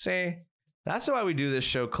Jags. See, that's why we do this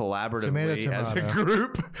show collaboratively as a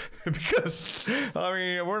group. Because, I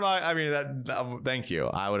mean, we're not, I mean, thank you.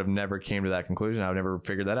 I would have never came to that conclusion. I would never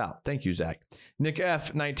figured that out. Thank you, Zach. Nick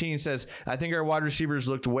F19 says, I think our wide receivers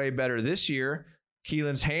looked way better this year.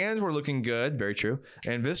 Keelan's hands were looking good. Very true.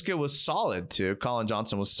 And Visca was solid too. Colin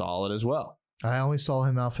Johnson was solid as well. I only saw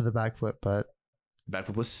him out for the backflip, but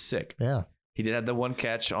Backflip was sick. yeah. He did have the one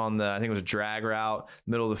catch on I think it was a drag route,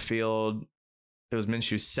 middle of the field. It was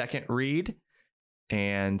Minshew's second read,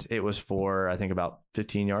 and it was for, I think, about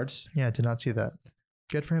 15 yards. Yeah, I did not see that.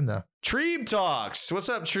 Good for him, though. Treeb talks. What's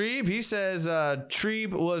up, Treeb? He says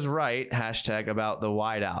Treeb was right, # about the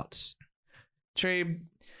wideouts. Treeb,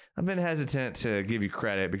 I've been hesitant to give you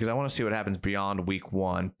credit because I want to see what happens beyond week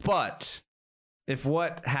 1. But if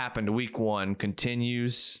what happened week 1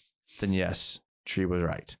 continues, then yes, Treeb was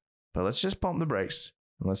right. But let's just pump the brakes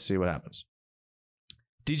and let's see what happens.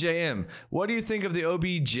 DJM, what do you think of the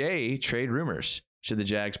OBJ trade rumors? Should the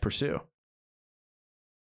Jags pursue?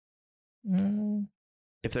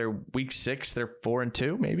 If they're week 6, they're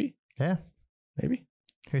 4-2, maybe? Yeah. Maybe.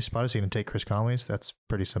 Whose spot is he going to take? Chris Conley's? That's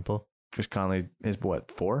pretty simple. Chris Conley is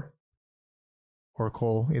what, 4? Or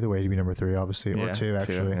Cole. Either way, he'd be number 3, obviously. Or 2,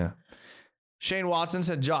 actually. Yeah. Shane Watson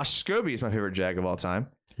said Josh Scobie is my favorite Jag of all time.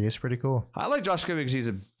 He is pretty cool. I like Josh Scobie because he's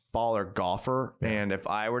a baller golfer. Yeah. And if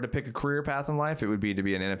I were to pick a career path in life, it would be to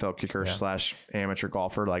be an NFL kicker / amateur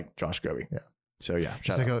golfer like Josh Scobie. Yeah. So, yeah.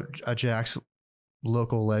 Just like a Jack's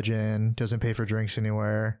local legend, doesn't pay for drinks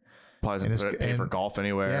anywhere. Probably doesn't pay for golf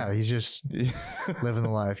anywhere. Yeah, he's just living the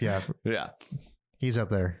life. Yeah. Yeah. He's up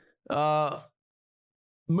there.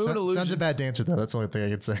 Moon Illusions. Son's a bad dancer, though. That's the only thing I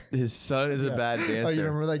can say. His son is a bad dancer. Oh, you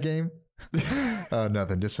remember that game? Oh,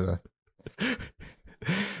 nothing. Just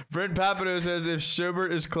Brent Papino says if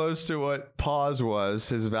Schobert is close to what Paz was,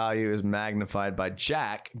 his value is magnified by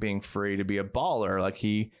Jack being free to be a baller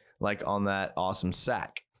like on that awesome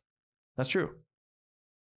sack. That's true.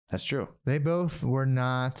 That's true. They both were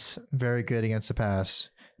not very good against the pass.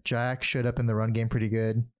 Jack showed up in the run game pretty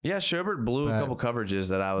good. Yeah, Schobert blew a couple coverages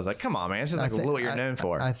that I was like, come on, man. This is like what you're known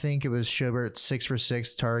for. I think it was Schobert 6 for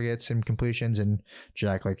 6 targets and completions, and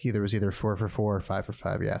Jack was either 4 for 4 or 5 for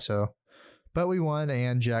 5. Yeah, so, but we won,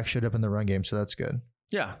 and Jack showed up in the run game, so that's good.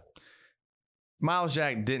 Yeah. Miles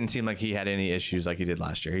Jack didn't seem like he had any issues like he did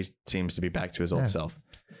last year. He seems to be back to his old self.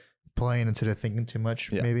 Playing instead of thinking too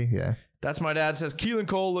much, maybe. Yeah. That's my dad says Keelan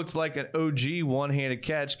Cole looks like an OG one-handed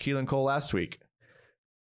catch. Keelan Cole last week.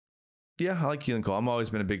 Yeah, I like Keelan Cole. I've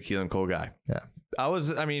always been a big Keelan Cole guy. Yeah.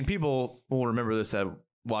 People will remember this that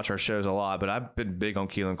watch our shows a lot, but I've been big on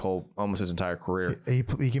Keelan Cole almost his entire career. He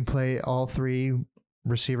can play all 3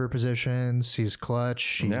 receiver positions. He's clutch.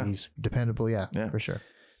 He's dependable. Yeah, for sure.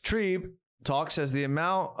 Treeb Talk says the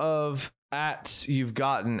amount of @ you've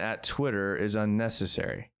gotten at Twitter is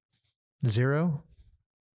unnecessary. 0?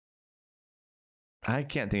 I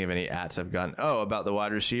can't think of any ats I've gotten. Oh, about the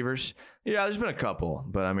wide receivers. Yeah, there's been a couple,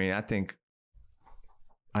 but I mean, I think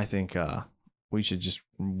we should just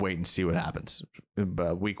wait and see what happens.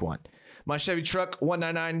 Week 1. My Chevy truck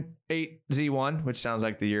 1998Z1, which sounds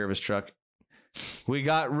like the year of his truck. We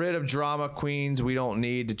got rid of drama queens. We don't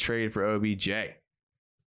need to trade for OBJ.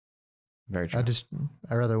 Very true.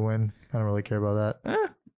 I'd rather win. I don't really care about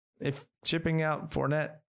that. If chipping out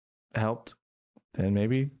Fournette helped, then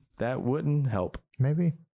maybe that wouldn't help.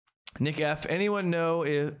 Maybe. Nick F. Anyone know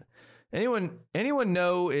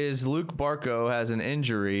is Luke Barco has an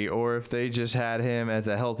injury, or if they just had him as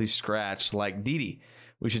a healthy scratch like Dede?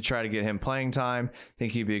 We should try to get him playing time.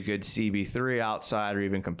 Think he'd be a good CB3 outside or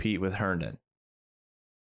even compete with Herndon.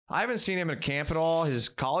 I haven't seen him in camp at all. His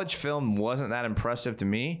college film wasn't that impressive to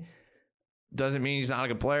me. Doesn't mean he's not a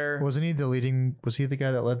good player. Wasn't he was he the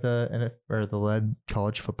guy that led led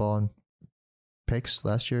college football in picks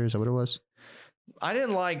last year? Is that what it was?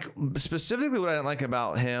 Specifically what I didn't like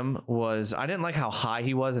about him was I didn't like how high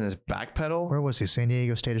he was in his back pedal. Where was he? San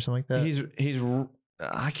Diego State or something like that? He's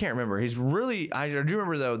I can't remember. I do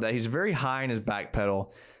remember though that he's very high in his back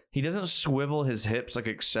pedal. He doesn't swivel his hips like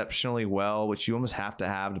exceptionally well, which you almost have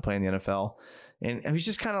to play in the NFL. And he's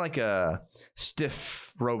just kind of like a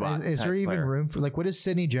stiff robot. Is there even room for, like, what is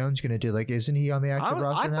Sidney Jones going to do? Like, isn't he on the active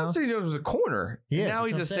roster now? I thought Sidney Jones was a corner. Yeah. Now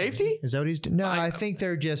he's a safety? Is that what he's doing? No, I think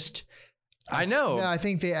they're just... I know. No, I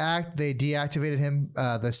think they deactivated him,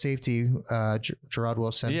 the safety, Gerard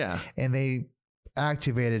Wilson. Yeah. And they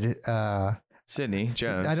activated... Sidney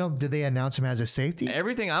Jones. Did they announce him as a safety?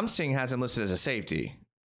 Everything I'm seeing has him listed as a safety.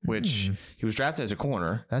 Which he was drafted as a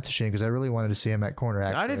corner. That's a shame because I really wanted to see him at corner.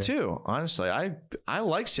 Actually, I did too. Honestly, I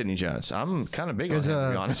like Sidney Jones. I'm kind of big on him, to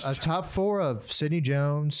be honest. A top 4 of Sidney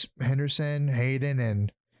Jones, Henderson, Hayden,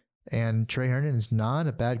 and Trey Herndon is not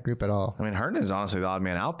a bad group at all. I mean, Herndon is honestly the odd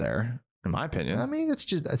man out there, in my opinion. I mean,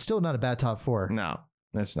 it's still not a bad top 4. No,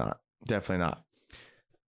 it's not. Definitely not.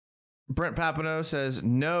 Brent Papineau says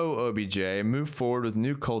no OBJ. Move forward with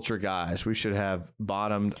new culture guys. We should have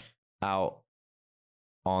bottomed out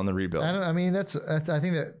on the rebuild. I think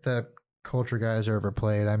that the culture guys are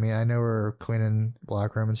overplayed. I mean, I know we're cleaning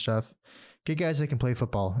locker room and stuff. Get guys that can play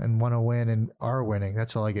football and want to win and are winning.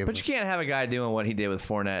 That's all I give. But you can't have a guy doing what he did with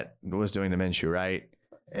Fournette was doing to Minshew, right?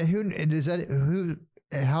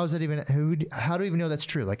 How is that even? How do we even know that's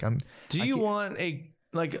true? Like,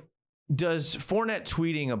 does Fournette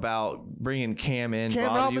tweeting about bringing Cam in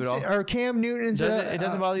bother you at all? Or Cam Newton? It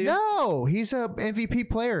doesn't bother you? No, he's a MVP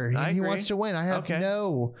player. He wants to win. I have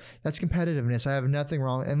that's competitiveness. I have nothing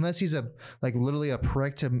wrong unless he's literally a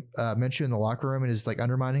prick to Minshew in the locker room and is like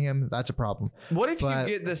undermining him. That's a problem. What if you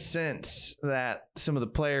get the sense that some of the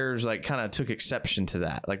players kind of took exception to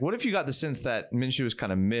that? Like, what if you got the sense that Minshew was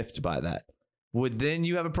kind of miffed by that? Would then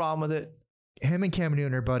you have a problem with it? Him and Cam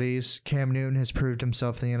Newton are buddies. Cam Newton has proved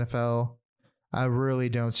himself in the NFL. I really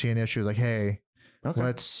don't see an issue. Like, hey,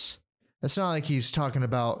 it's not like he's talking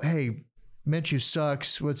about, hey, Minshew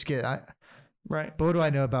sucks. Let's get right. But what do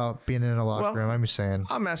I know about being in a locker room? I'm just saying.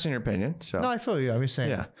 I'm asking your opinion. So no, I feel you. I'm just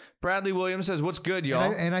saying. Yeah. Bradley Williams says, "What's good,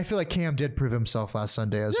 y'all?" And I feel like Cam did prove himself last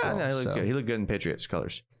Sunday as well. Yeah, he looked good. He looked good in Patriots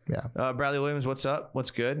colors. Yeah. Bradley Williams, what's up?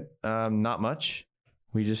 What's good? Not much.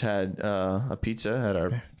 We just had a pizza at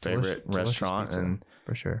our favorite restaurant, pizza, and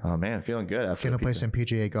for sure. Oh man, feeling good after. Gonna play some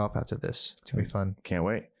PGA golf after this. It's gonna be fun. Can't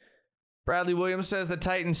wait. Bradley Williams says the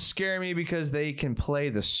Titans scare me because they can play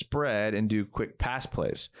the spread and do quick pass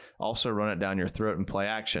plays. Also run it down your throat and play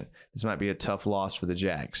action. This might be a tough loss for the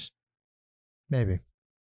Jags. Maybe.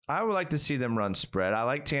 I would like to see them run spread. I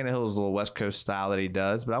like Tannehill's little West Coast style that he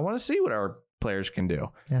does, but I want to see what our players can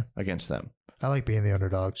do against them. I like being the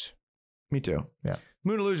underdogs. Me too. Yeah.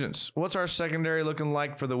 Moon Illusions. What's our secondary looking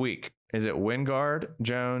like for the week? Is it Wingard,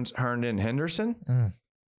 Jones, Herndon, Henderson?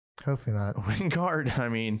 Hopefully not. Wingard, I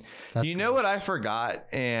mean, know what I forgot?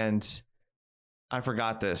 And I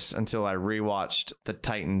forgot this until I rewatched the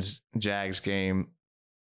Titans-Jags game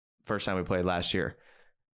first time we played last year.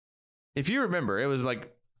 If you remember, it was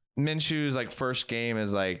like Minshew's first game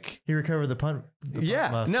is he recovered the punt. I was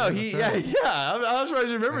surprised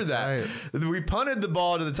you remember that. Right. We punted the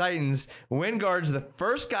ball to the Titans. Wingard's the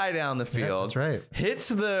first guy down the field. That's right. Hits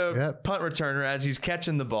the punt returner as he's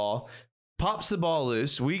catching the ball. Pops the ball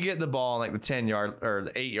loose. We get the ball on the 10-yard or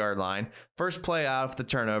the 8-yard line. First play out of the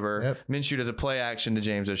turnover. Yep. Minshew does a play action to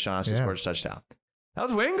James O'Shaughnessy, scores a touchdown. That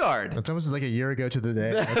was Wingard. That's almost like a year ago to the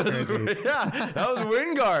day. That's crazy. That was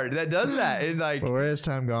Wingard that does that. And where has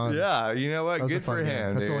time gone? Yeah, you know what? Good for him.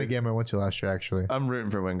 Game. That's the only game I went to last year, actually. I'm rooting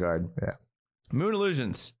for Wingard. Yeah. Moon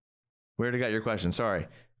Illusions. We already got your question. Sorry.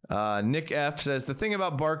 Nick F says the thing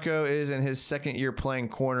about Barco is in his second year playing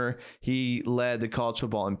corner, he led the college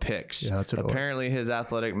football in picks. Yeah, that's what it was. Apparently, his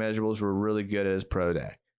athletic measurables were really good at his pro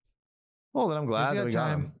day. Well, then I'm glad that we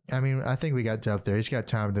got him. I mean, I think we got up there. He's got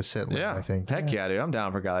time to sit and learn, I think. Heck yeah, dude. I'm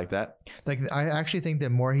down for a guy like that. Like, I actually think the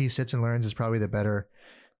more he sits and learns is probably the better,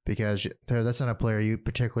 because that's not a player you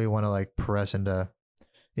particularly want to like press into.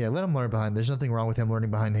 Yeah, let him learn behind. There's nothing wrong with him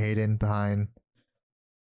learning behind Hayden,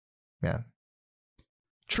 Yeah.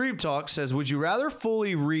 Treeb Talk says, would you rather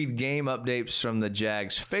fully read game updates from the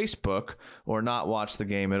Jags Facebook or not watch the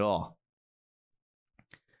game at all?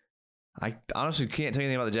 I honestly can't tell you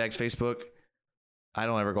anything about the Jags Facebook. I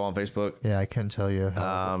don't ever go on Facebook. Yeah, I couldn't tell you.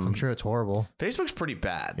 I'm sure it's horrible. Facebook's pretty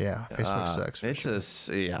bad. Yeah, Facebook sucks.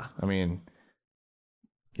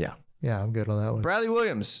 Yeah, I'm good on that one. Bradley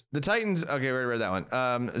Williams, the Titans. Okay, we already read that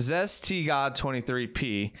one. Zest T God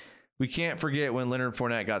 23P. We can't forget when Leonard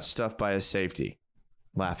Fournette got stuffed by his safety.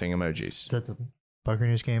 Laughing emojis. Is that the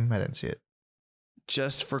Buccaneers game? I didn't see it.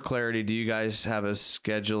 Just for clarity, do you guys have a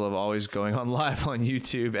schedule of always going on live on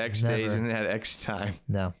YouTube X Never. days and at X time?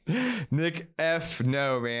 No. Nick F.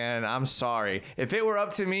 No, man. I'm sorry. If it were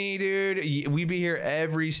up to me, dude, we'd be here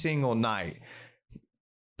every single night.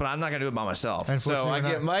 But I'm not going to do it by myself. So I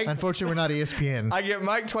get Mike. Unfortunately, we're not ESPN. I get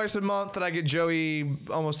Mike twice a month, and I get Joey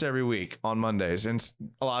almost every week on Mondays. And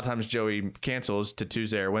a lot of times Joey cancels to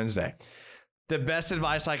Tuesday or Wednesday. The best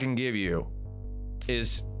advice I can give you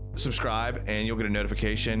is subscribe, and you'll get a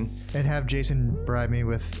notification. And have Jason bribe me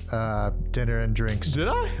with dinner and drinks. Did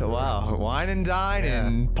I? Wow. Wine and dine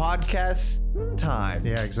and podcast time.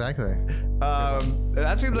 Yeah, exactly.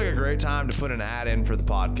 That seems like a great time to put an ad in for the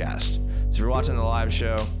podcast. So if you're watching the live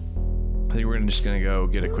show, I think we're just going to go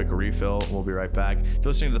get a quick refill. We'll be right back. If you're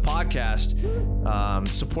listening to the podcast,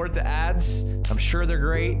 support the ads. I'm sure they're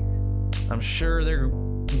great. I'm sure they're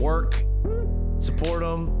work. Support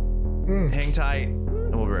them. Hang tight.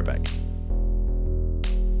 And we'll be right back.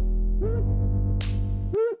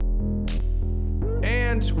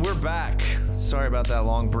 And we're back. Sorry about that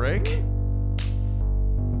long break.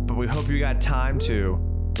 But we hope you got time to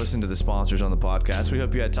listen to the sponsors on the podcast. We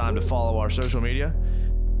hope you had time to follow our social media.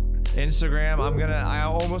 Instagram, I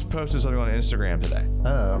almost posted something on Instagram today.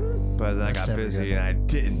 But then I got busy and I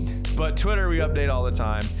didn't. But Twitter, we update all the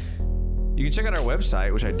time. You can check out our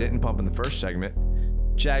website, which I didn't pump in the first segment.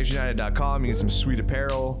 JagsUnited.com. You get some sweet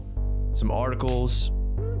apparel, some articles,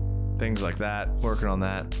 things like that. Working on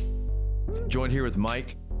that. Joined here with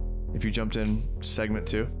Mike. If you jumped in segment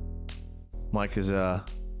 2, Mike is a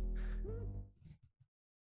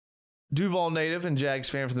Duval native and Jags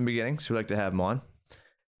fan from the beginning, so we'd like to have him on.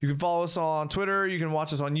 You can follow us on Twitter. You can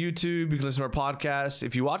watch us on YouTube. You can listen to our podcast.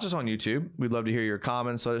 If you watch us on YouTube, we'd love to hear your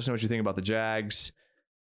comments. Let us know what you think about the Jags.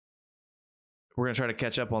 We're going to try to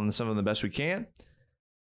catch up on some of them the best we can.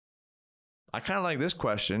 I kind of like this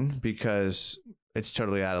question because it's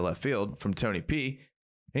totally out of left field from Tony P.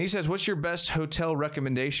 And he says, what's your best hotel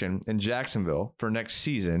recommendation in Jacksonville for next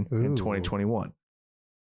season in 2021?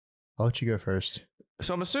 I'll let you go first.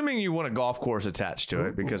 So I'm assuming you want a golf course attached to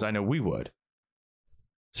it because I know we would.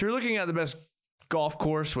 So you're looking at the best golf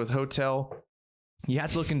course with hotel. You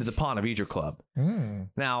have to look into the Ponte Vedra Club.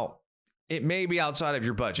 Now, it may be outside of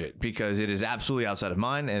your budget because it is absolutely outside of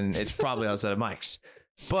mine and it's probably outside of Mike's.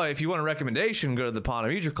 But if you want a recommendation, go to the Ponte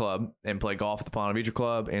Vedra Club and play golf at the Ponte Vedra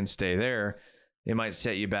Club and stay there. It might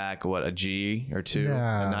set you back, a G or two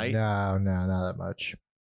a night? No, not that much.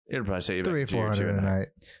 It'll probably set you back $300-400 a night.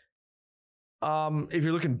 If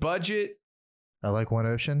you're looking budget, I like One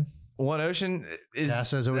Ocean. One Ocean is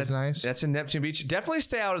Nassau's always nice. That's in Neptune Beach. Definitely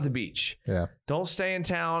stay out of the beach. Yeah. Don't stay in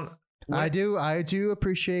town. I do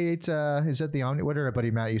appreciate. Is that the Omni? What our buddy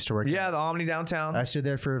Matt used to work? Yeah, the Omni downtown. I stayed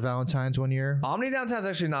there for Valentine's one year. Omni downtown's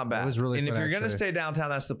actually not bad. It was really fun. And if you're actually. gonna stay downtown,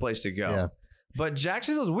 that's the place to go. Yeah. But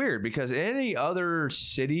Jacksonville's weird because any other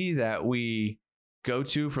city that we go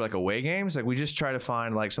to for like away games, like we just try to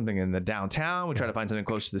find like something in the downtown. We try to find something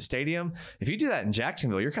close to the stadium. If you do that in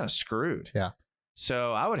Jacksonville, you're kind of screwed. Yeah.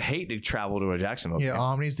 So I would hate to travel to a Jacksonville game.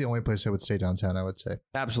 Omni's the only place I would stay downtown, I would say.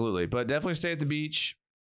 Absolutely. But definitely stay at the beach.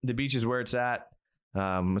 The beach is where it's at.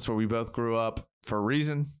 It's where we both grew up for a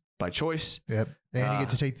reason, by choice. Yep. And you get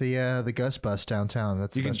to take the Gus bus downtown.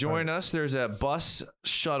 That's you can join us. There's a bus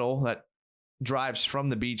shuttle that drives from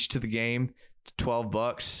the beach to the game. It's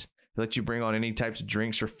 $12. They let you bring on any types of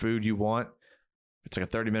drinks or food you want. It's like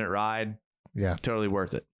a 30-minute ride. Yeah. Totally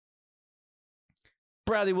worth it.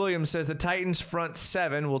 Bradley Williams says the Titans front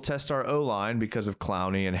 7 will test our O-line because of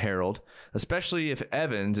Clowney and Harold, especially if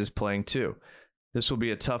Evans is playing too. This will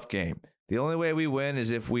be a tough game. The only way we win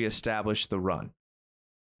is if we establish the run.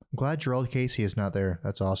 I'm glad Gerald Casey is not there.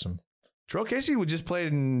 That's awesome. Terrell Casey would just played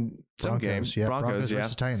in some games. Yeah, Broncos,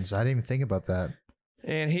 versus Titans. I didn't even think about that.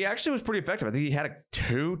 And he actually was pretty effective. I think he had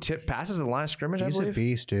 2 tip passes at the line of scrimmage, He's I believe. a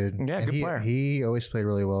beast, dude. Yeah, and good player. He always played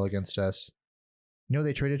really well against us. You know what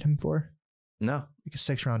they traded him for? No. Like a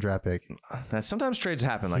 6th-round draft pick. That sometimes trades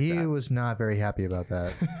happen like he that. was not very happy about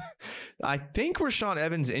that. I think Rashaan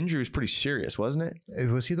Evans' injury was pretty serious, wasn't it?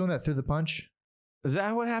 Was he the one that threw the punch? Is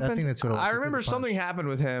that what happened? I think that's what it was. I He threw remember the something punch. happened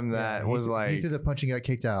with him that Yeah, was like he threw the punch and got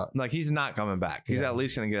kicked out. he's not coming back. He's Yeah. at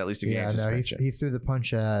least going to get at least a game Yeah, no, suspension. he threw the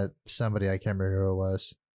punch at somebody. I can't remember who it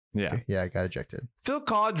was. Yeah. Yeah, got ejected. Phil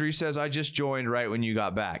Caudry says, I just joined right when you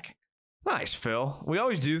got back. Nice, Phil. We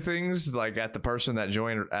always do things like at the person that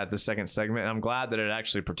joined at the second segment. And I'm glad that it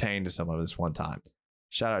actually pertained to someone this one time.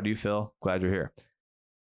 Shout out to you, Phil. Glad you're here.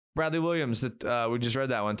 Bradley Williams, we just read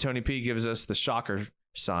that one. Tony P gives us the shocker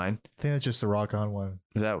sign. I think that's just the rock on one.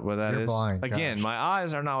 Is that what that is? You're blind, Again, gosh. my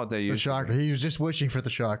eyes are not what they The used to shocker. be. He was just wishing for the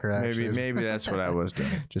shocker, actually. Maybe that's what I was doing.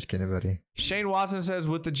 Just kidding, buddy. Shane Watson says,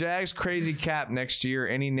 with the Jags' crazy cap next year,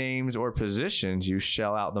 any names or positions you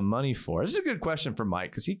shell out the money for? This is a good question for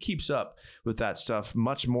Mike because he keeps up with that stuff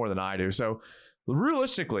much more than I do. So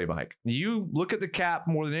realistically, Mike, you look at the cap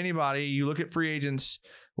more than anybody. You look at free agents.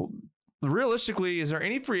 Realistically, is there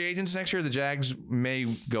any free agents next year the Jags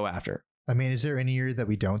may go after? I mean, is there any year that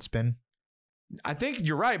we don't spin? I think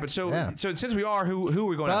you're right. But so Yeah. since we are, who are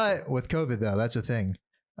we going after? But with COVID, though, that's the thing.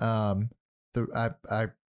 I'm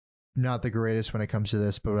not the greatest when it comes to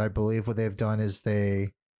this, but I believe what they've done is they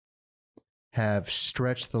have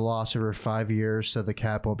stretched the loss over 5 years, so the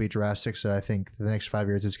cap won't be drastic. So I think the next 5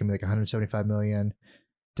 years it's going to be like 175 million,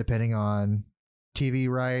 depending on TV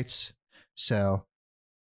rights. So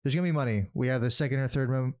there's going to be money. We have the second or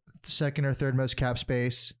third most cap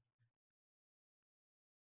space.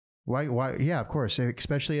 Why? Yeah, of course.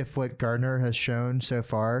 Especially if what Gardner has shown so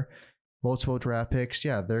far, multiple draft picks.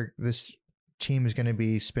 Yeah, this team is going to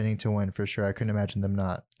be spinning to win for sure. I couldn't imagine them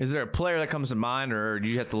not. Is there a player that comes to mind, or do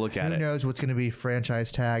you have to look at Who it? knows what's going to be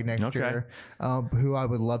franchise tag next Okay. year? Who I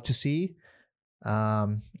would love to see,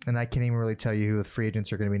 and I can't even really tell you who the free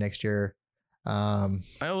agents are going to be next year. I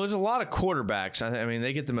know there's a lot of quarterbacks. I mean,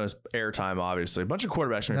 they get the most airtime, obviously. A bunch of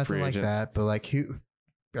quarterbacks are Nothing free like agents. that, but like who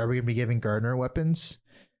are we going to be giving Gardner weapons?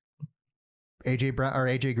 AJ Brown or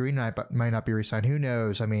AJ Green might not be re-signed. Who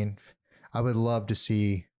knows? I mean, I would love to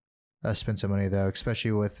see us spend some money though,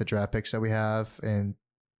 especially with the draft picks that we have and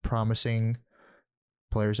promising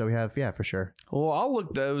players that we have. Yeah, for sure. Well, I'll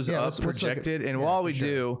look those Yeah, up let's look at- projected. And yeah, while for we sure.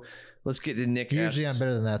 do, let's get to Nick Usually F's. I'm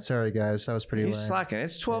better than that. Sorry guys, that was pretty He's lame. slacking.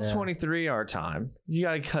 It's 12:23 our time. You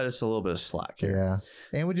got to cut us a little bit of slack here. Yeah,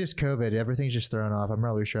 and with just COVID, everything's just thrown off. I'm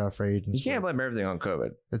really sure how free agents. You can't were. blame everything on COVID.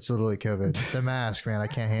 It's literally COVID. The mask, man. I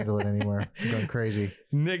can't handle it anymore. I'm going crazy.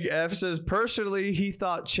 Nick F says, personally, he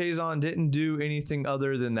thought Chazon didn't do anything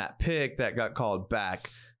other than that pick that got called back.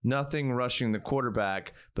 Nothing rushing the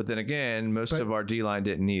quarterback. But then again, most But- of our D-line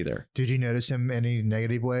didn't either. Did you notice him any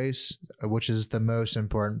negative ways? Which is the most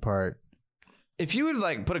important part. If you would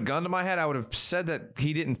like put a gun to my head, I would have said that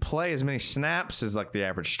he didn't play as many snaps as like the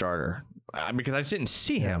average starter because I just didn't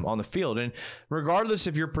see him on the field. And regardless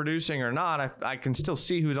if you're producing or not, I can still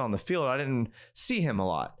see who's on the field. I didn't see him a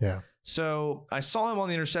lot. Yeah. So I saw him on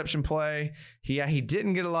the interception play. He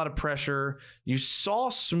didn't get a lot of pressure. You saw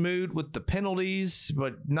Smoot with the penalties,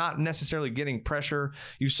 but not necessarily getting pressure.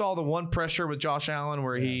 You saw the one pressure with Josh Allen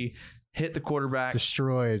where he hit the quarterback.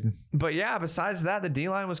 Destroyed. But yeah, besides that, the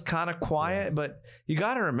D-line was kind of quiet. But you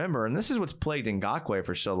got to remember, and this is what's plagued Ngakoue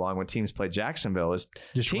for so long when teams play Jacksonville, is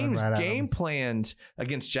Just run teams right at game him. planned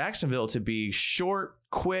against Jacksonville to be short,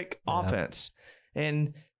 quick offense.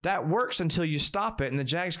 And that works until you stop it, and the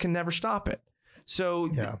Jags can never stop it. So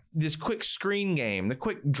this quick screen game, the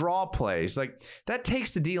quick draw plays, like that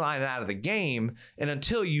takes the D-line out of the game. And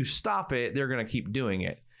until you stop it, they're going to keep doing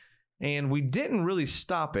it. And we didn't really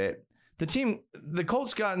stop it. The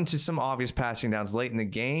Colts got into some obvious passing downs late in the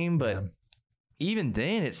game, but even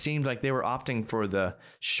then it seemed like they were opting for the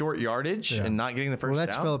short yardage and not getting the first Well,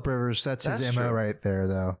 that's down. Phillip Rivers. That's his That's MO true. right there,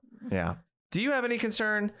 though. Yeah. Do you have any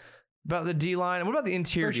concern about the D-line? And what about the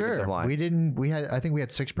interior For sure. defensive line? I think we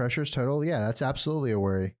had 6 pressures total. Yeah, that's absolutely a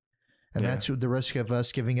worry. And that's the risk of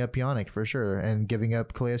us giving up Yannick for sure and giving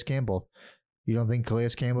up Calais Campbell. You don't think Calais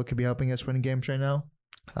Campbell could be helping us win games right now?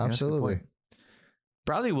 Yeah, that's a good Absolutely. point.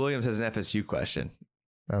 Bradley Williams has an FSU question.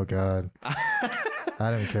 Oh God. I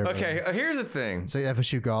don't care. about Okay, it. here's the thing. So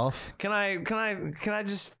FSU golf? Can I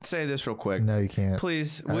just say this real quick? No, you can't.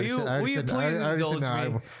 Please, I will already you said- I already will you said- I please already said indulge no, me?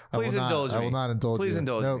 I will Please not- indulge me. I will not indulge Please you.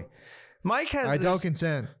 indulge Nope. me. Mike has I this, don't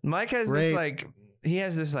consent. Mike has Rape. this like he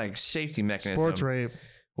has this like safety mechanism Sports rape.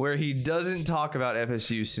 where he doesn't talk about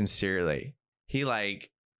FSU sincerely. He like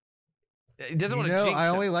he doesn't want to jinx I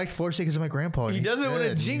him. only liked Florida State because of my grandpa. He He's doesn't want to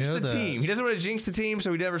good. jinx You know the that. team. He doesn't want to jinx the team,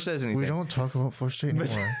 so he never says anything. We don't talk about Florida State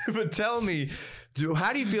anymore. But tell me,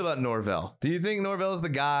 how do you feel about Norvell? Do you think Norvell is the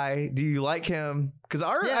guy? Do you like him? Because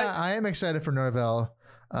I am excited for Norvell.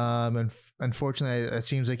 And unfortunately, it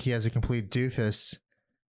seems like he has a complete doofus.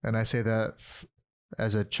 And I say that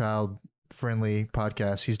as a child-friendly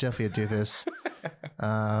podcast. He's definitely a doofus.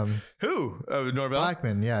 Who? Norvell?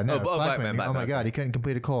 Blackman, yeah. No, Blackman. Oh my God, he couldn't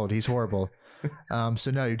complete a cold. He's horrible. So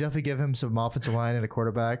no, you definitely give him some offensive line and a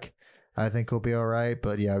quarterback. I think he'll be all right.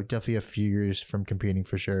 But yeah, definitely a few years from competing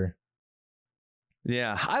for sure.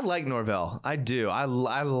 Yeah, I like Norvell. I do. I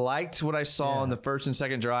liked what I saw in the first and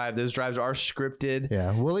second drive. Those drives are scripted.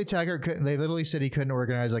 Yeah, Willie Taggart couldn't. They literally said he couldn't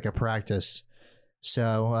organize like a practice.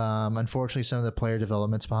 So unfortunately, some of the player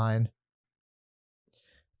development's behind.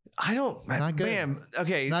 I don't. Not good. Man,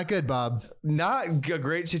 okay. Not good, Bob. Not a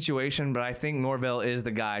great situation, but I think Norvell is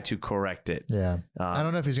the guy to correct it. Yeah, I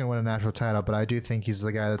don't know if he's going to win a national title, but I do think he's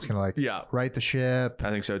the guy that's going to right the ship.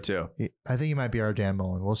 I think so too. I think he might be our Dan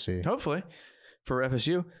Mullen. We'll see. Hopefully, for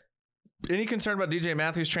FSU. Any concern about DJ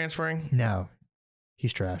Matthews transferring? No,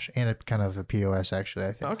 he's trash and a kind of a POS actually.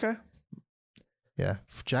 I think. Okay. Yeah,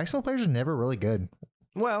 Jacksonville players are never really good.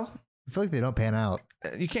 Well, I feel like they don't pan out.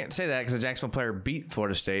 You can't say that because the Jacksonville player beat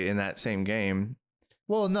Florida State in that same game.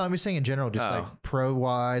 Well, no, I'm just saying in general, just like pro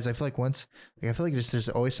wise. I feel like there's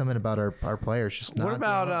always something about our players just not. What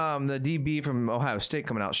about the DB from Ohio State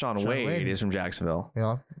coming out? Sean Wade is from Jacksonville.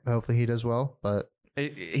 Yeah, hopefully he does well, but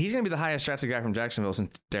he's going to be the highest drafted guy from Jacksonville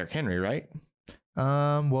since Derrick Henry, right?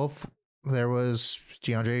 Well, there was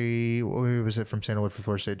DeAndre. Who was it from Sandalwood for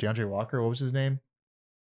Florida State? DeAndre Walker. What was his name?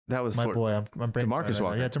 That was my boy. I'm DeMarcus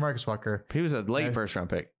Walker. Yeah, DeMarcus Walker. He was a late first round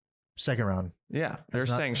pick. Second round. Yeah, they're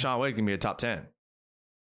saying Sean Wade can be a top 10.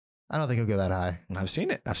 I don't think he'll go that high. I've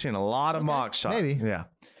seen it. I've seen a lot of mock shots. Maybe. Yeah.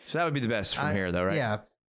 So that would be the best from here, though, right? Yeah.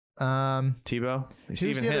 Tebow.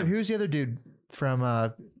 Who's the other dude from?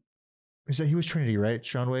 He was Trinity, right?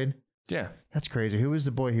 Sean Wade. Yeah. That's crazy. Who was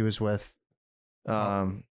the boy he was with?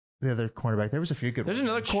 The other cornerback. There was a few good. There's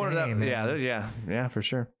another corner that. Yeah, for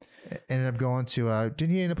sure. Ended up going to.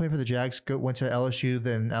 Didn't he end up playing for the Jags? Went to LSU,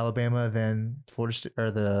 then Alabama, then Florida State,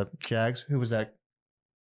 or the Jags. Who was that?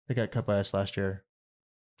 They got cut by us last year.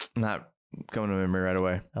 Not coming to memory right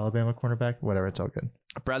away. Alabama cornerback. Whatever. It's all good.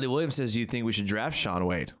 Bradley Williams says, "Do you think we should draft Sean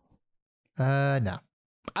Wade?" No.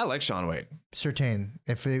 I like Sean Wade. Surtain.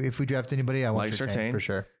 If we draft anybody, I want like Surtain for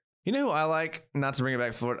sure. You know who I like? Not to bring it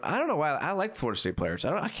back to Florida. I don't know why I like Florida State players.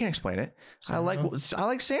 I can't explain it. Samuel? I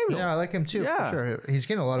like Samuel. Yeah, I like him too. Yeah. For sure. He's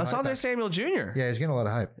getting a lot of hype. Asante Samuel Jr. Yeah, he's getting a lot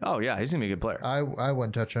of hype. Oh yeah, he's gonna be a good player. I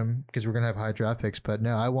wouldn't touch him because we're gonna have high draft picks. But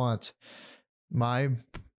no, I want my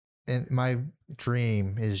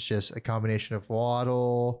dream is just a combination of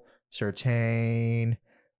Waddle, Surtain.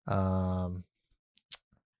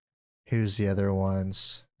 Who's the other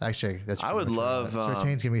ones? Actually, I would love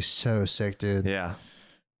Surtain's gonna be so sick, dude. Yeah.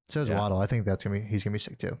 So is Waddle. I think he's gonna be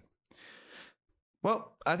sick too.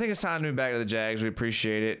 Well, I think it's time to move back to the Jags. We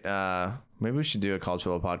appreciate it. Maybe we should do a college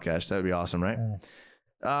football podcast. That would be awesome, right?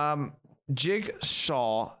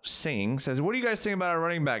 Jigsaw Singh says, "What do you guys think about our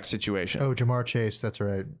running back situation?" Oh, Jamar Chase. That's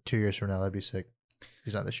right. 2 years from now, that'd be sick.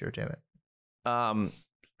 He's not this year. Damn it. Running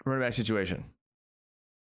back situation.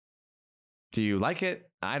 Do you like it?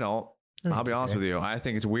 I don't. I'll be honest with you. I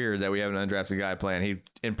think it's weird that we have an undrafted guy playing. He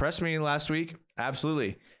impressed me last week.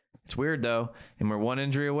 Absolutely. It's weird, though. And we're one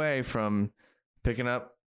injury away from picking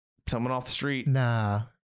up someone off the street. Nah.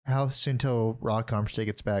 How soon till Rock Armstead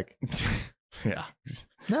gets back? Yeah.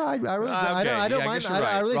 No, I really I don't mind.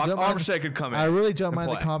 I really don't mind. Armstead could come in. I really don't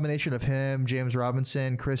mind the combination of him, James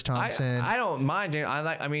Robinson, Chris Thompson. I don't mind.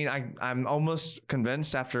 I'm almost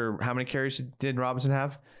convinced after how many carries did Robinson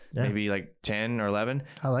have? Yeah. Maybe like 10 or 11.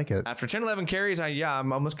 I like it. After 10, 11 carries,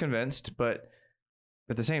 I'm almost convinced. But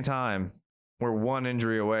at the same time, we're one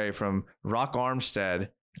injury away from Rock Armstead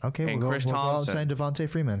and Chris Thompson. And Devontae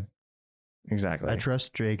Freeman. Exactly. I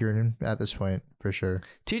trust Jay Gruden at this point, for sure.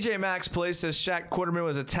 TJ Maxx Play says Shaq Quarterman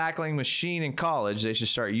was a tackling machine in college. They should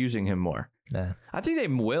start using him more. Nah. I think they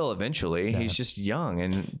will eventually. Nah. He's just young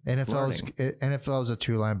and NFL is a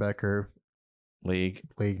 2 linebacker league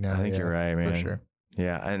now. I think you're right, man. For sure.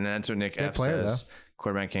 Yeah, and that's what Nick F says.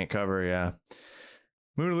 Quarterback can't cover, yeah.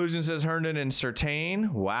 Moon Illusion says Herndon and Surtain.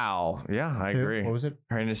 Wow. Yeah, I agree. What was it?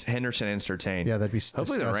 Henderson and Surtain. Yeah, that'd be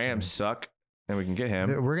hopefully disgusting. The Rams suck and we can get him.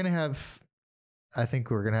 I think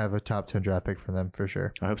we're going to have a top 10 draft pick from them for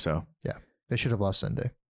sure. I hope so. Yeah. They should have lost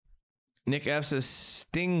Sunday. Nick F says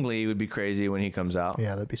Stingley would be crazy when he comes out.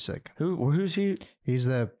 Yeah, that'd be sick. Who's he? He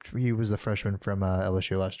was the freshman from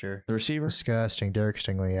LSU last year. The receiver? Disgusting. Derek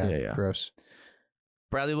Stingley. Yeah. Gross.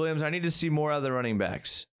 Bradley Williams, I need to see more out of the running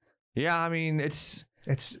backs. Yeah, I mean, it's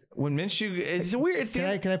when Minshew, it's weird.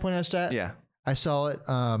 Can I point out a stat? Yeah. I saw it.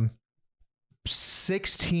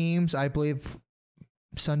 6 teams, I believe,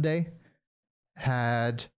 Sunday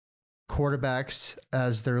had quarterbacks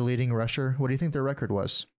as their leading rusher. What do you think their record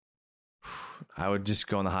was? I would just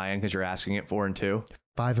go on the high end because you're asking it 4-2.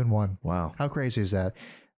 5-1. Wow. How crazy is that?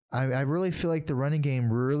 I really feel like the running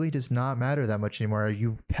game really does not matter that much anymore.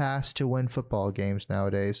 You pass to win football games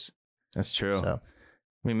nowadays. That's true. So,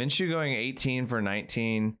 I mean, Minshew going 18 for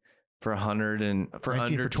 19 for 100 and for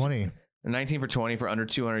 19 under for 20. 19 for 20 for under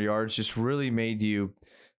 200 yards just really made you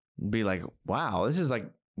be like, wow, this is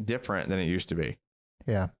like different than it used to be.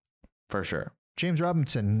 Yeah. For sure. James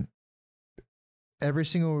Robinson,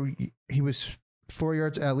 he was 4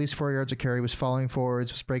 yards, at least 4 yards a carry, was falling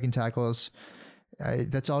forwards, was breaking tackles.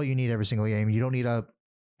 That's all you need every single game. You don't need a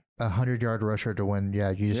 100-yard rusher to win.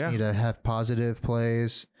 Yeah, you just need to have positive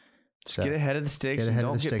plays. So, get ahead of the sticks and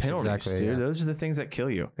don't get penalties, exactly, dude. yeah. Those are the things that kill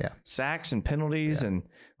you. Yeah. Sacks and penalties. And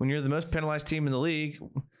when you're the most penalized team in the league,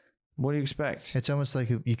 what do you expect? It's almost like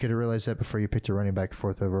you could have realized that before you picked a running back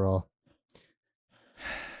 4th overall.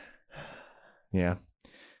 Yeah.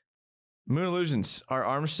 Moon Illusions. Are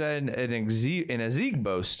Armstead and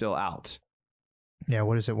Ezigbo still out? Yeah,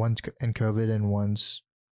 what is it? One's in COVID and one's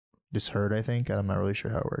just hurt, I think. I'm not really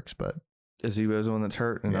sure how it works, but Ezigbo's the one that's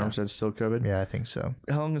hurt and Armstead's still COVID? Yeah, I think so.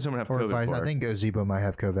 How long does someone have COVID for? I think Ezigbo might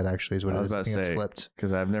have COVID, actually, is what I was it is. about to It's say, flipped.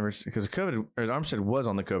 Because COVID, or Armstead was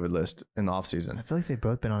on the COVID list in the offseason. I feel like they've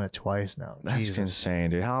both been on it twice now. That's Jesus.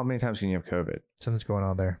 insane, dude. How many times can you have COVID? Something's going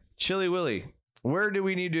on there. Chili Willy, where do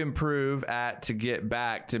we need to improve at to get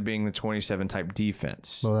back to being the 27 type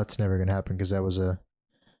defense? Well, that's never going to happen because that was a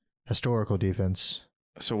historical defense.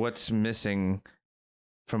 So what's missing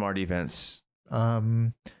from our defense?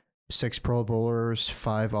 6 Pro Bowlers,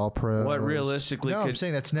 5 All Pros. What realistically? I'm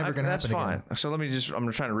saying that's never going to happen. That's fine. Again. So I'm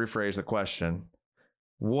trying to rephrase the question.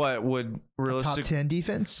 What would realistic top 10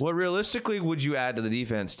 defense? What realistically would you add to the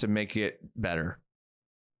defense to make it better?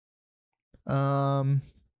 I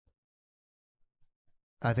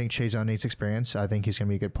think Chazon needs experience. I think he's going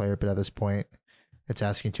to be a good player, but at this point, it's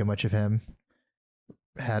asking too much of him.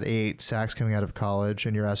 Had 8 sacks coming out of college,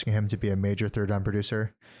 and you're asking him to be a major 3rd-down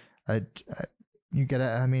producer. I think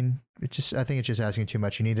it's just asking too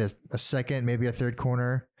much. You need a second, maybe a 3rd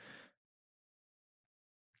corner.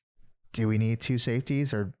 Do we need 2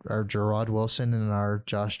 safeties? Or Gerard Wilson and our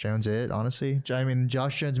Josh Jones it? Honestly, I mean,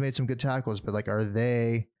 Josh Jones made some good tackles, but like, are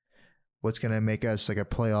they what's going to make us like a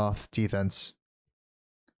playoff defense?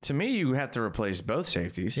 To me, you have to replace both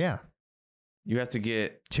safeties. Yeah. You have to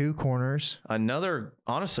get 2 corners. Another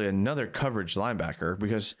coverage linebacker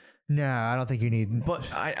because. No, I don't think you need. But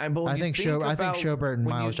I think Schobert and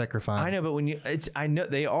Miles Jack are fine. I know, but I know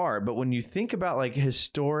they are. But when you think about like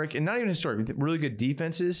historic and not even historic, really good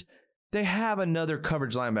defenses, they have another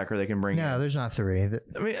coverage linebacker they can bring. No, there's not 3. I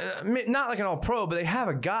mean, not like an All-Pro, but they have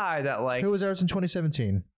a guy that like. Who was ours in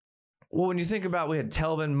 2017? Well, when you think about, we had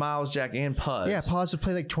Telvin, Miles Jack, and Puz. Yeah, Puz would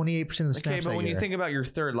play like 28% of the snaps. Okay, but when you think about your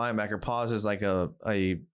 3rd linebacker, Puz is like a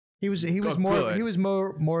he was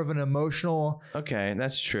more of an emotional. Okay,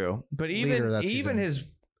 that's true. But even his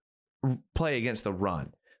play against the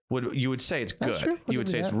run, you would say it's good. You would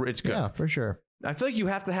say it's good. Yeah, for sure. I feel like you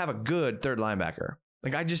have to have a good 3rd linebacker.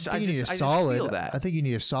 Like I just feel that. I think you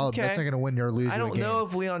need a solid. Okay. That's not going to win or lose. I don't know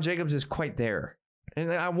if Leon Jacobs is quite there. And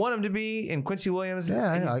I want him to be, and Quincy Williams.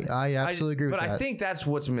 Yeah, I absolutely agree with that. But I think that's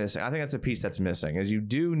what's missing. I think that's the piece that's missing, is you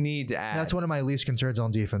do need to add. That's one of my least concerns on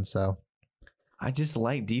defense, though. I just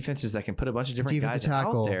like defenses that can put a bunch of different guys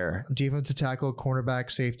out there. Defensive tackle,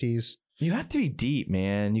 cornerback, safeties. You have to be deep,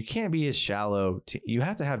 man. You can't be as shallow. You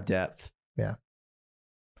have to have depth. Yeah.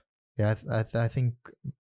 Yeah, I think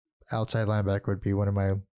outside linebacker would be one of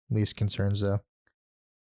my least concerns, though.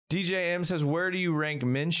 DJ M says, where do you rank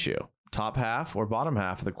Minshew? Top half or bottom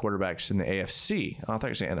half of the quarterbacks in the AFC? I thought you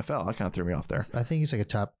were saying NFL. That kind of threw me off there. I think he's like a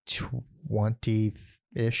top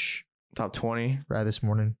 20-ish. Top 20? Right this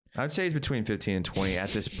morning. I would say he's between 15 and 20 at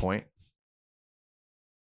this point.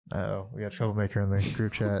 Oh, we got a troublemaker in the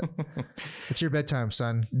group chat. It's your bedtime,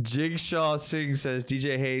 son. Jigsaw Singh says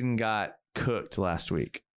DJ Hayden got cooked last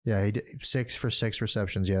week. Yeah, he did 6 for 6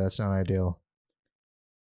 receptions. Yeah, that's not ideal.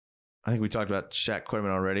 I think we talked about Shaq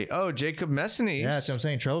Quitman already. Oh, Jacob Messines. Yeah, that's what I'm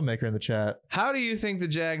saying. Troublemaker in the chat. How do you think the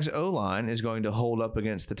Jags O-line is going to hold up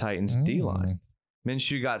against the Titans D-line?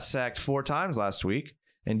 Minshew got sacked 4 times last week.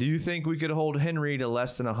 And do you think we could hold Henry to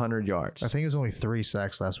less than 100 yards? I think it was only 3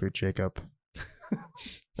 sacks last week, Jacob.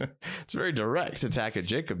 It's a very direct attack at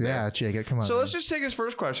Jacob. There. Yeah, Jacob, come on. So man. let's just take his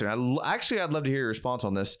first question. I'd love to hear your response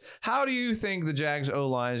on this. How do you think the Jags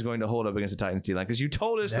O-line is going to hold up against the Titans D-line? Because you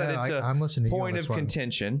told us that it's I'm listening to you on point this of one.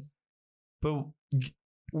 contention, but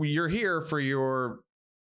you're here for your...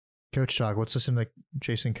 Coach talk. Let's listen to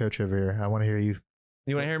Jason Coach over here. I want to hear you.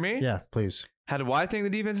 You want to hear me? Yeah, please. How do I think the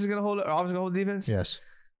defense is going to hold it? Offense going to hold the defense? Yes.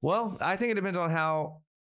 Well, I think it depends on how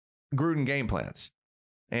Gruden game plans.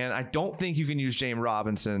 And I don't think you can use James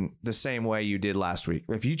Robinson the same way you did last week.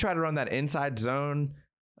 If you try to run that inside zone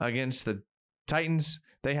against the Titans,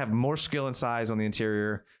 they have more skill and size on the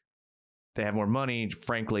interior. They have more money,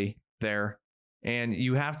 frankly, there. And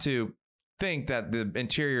you have to think that the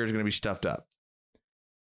interior is going to be stuffed up.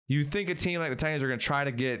 You think a team like the Titans are going to try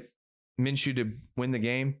to get Minshew to win the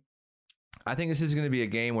game? I think this is going to be a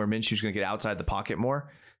game where Minshew's going to get outside the pocket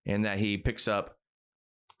more and that he picks up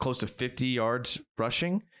close to 50 yards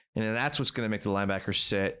rushing. And then that's what's going to make the linebackers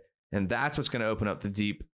sit. And that's what's going to open up the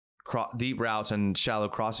deep routes and shallow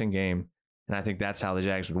crossing game. And I think that's how the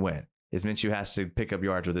Jags would win, is Minshew has to pick up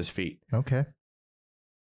yards with his feet. Okay.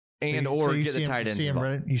 And So you get the tight ends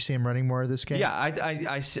involved. You see him running more of this game? Yeah,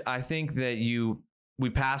 I think that we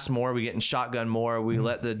pass more, we get in shotgun more, we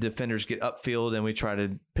let the defenders get upfield, and we try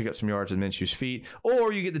to pick up some yards with Minshew's feet,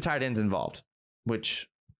 or you get the tight ends involved, which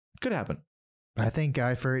could happen. I think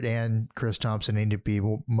Eifert and Chris Thompson need to be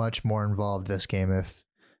much more involved this game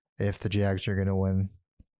if the Jags are going to win.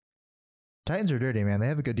 Titans are dirty, man. They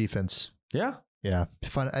have a good defense. Yeah. Yeah.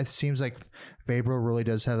 Fun. It seems like Gabriel really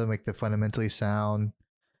does have them like the fundamentally sound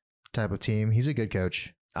type of team. He's a good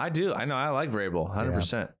coach. I do. I know. I like Vrabel,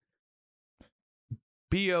 100%.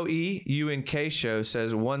 BOE show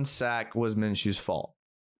says 1 sack was Minshew's fault.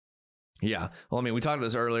 Yeah. Well, I mean, we talked about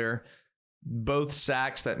this earlier. Both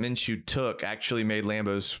sacks that Minshew took actually made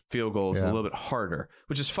Lambeau's field goals a little bit harder,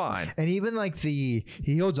 which is fine. And even like he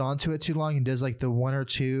holds on to it too long and does like the 1 or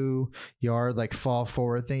 2 yard like fall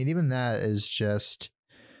forward thing. And even that is just.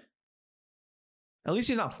 At least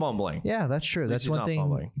he's not fumbling. Yeah, that's true. That's one thing.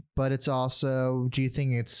 Fumbling. But it's also, do you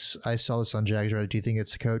think I saw this on Jags Reddit. Do you think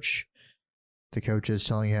it's the coach? The coach is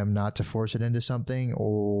telling him not to force it into something,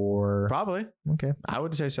 or probably. Okay. I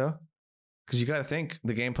would say so. Because you got to think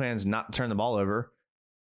the game plan is not to turn the ball over.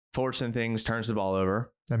 Forcing things turns the ball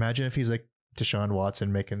over. Imagine if he's like Deshaun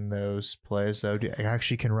Watson making those plays, though.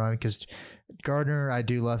 Actually can run, because Gardner, I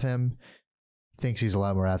do love him, thinks he's a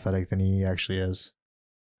lot more athletic than he actually is.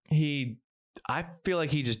 I feel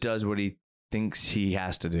like he just does what he thinks he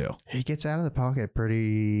has to do. He gets out of the pocket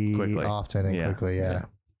pretty quickly. Often and quickly, yeah.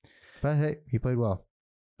 But hey, he played well.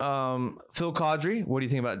 Phil Caudry, what do you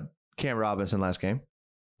think about Cam Robinson last game?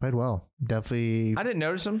 Played well. Definitely. I didn't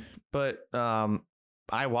notice him, but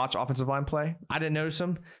I watch offensive line play. I didn't notice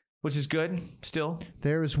him, which is good still.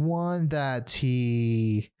 There was one that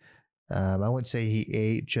he, I wouldn't say he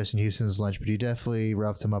ate Justin Houston's lunch, but he definitely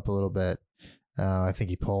roughed him up a little bit. I think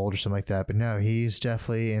he pulled or something like that. But no, he's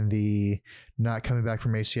definitely in the not coming back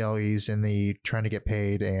from ACL. He's in the trying to get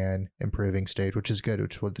paid and improving stage, which is good,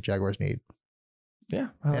 which is what the Jaguars need. Yeah,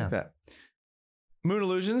 I like that. Moon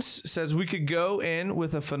Illusions says we could go in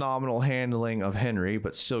with a phenomenal handling of Henry,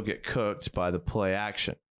 but still get cooked by the play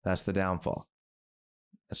action. That's the downfall.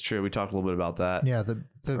 That's true. We talked a little bit about that. Yeah, the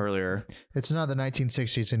earlier. It's not the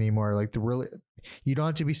 1960s anymore. Like you don't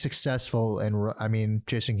have to be successful, and I mean,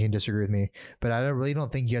 Jason can disagree with me, but I really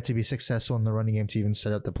don't think you have to be successful in the running game to even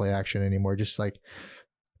set up the play action anymore. Just like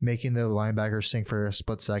making the linebackers sink for a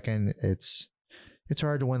split second, it's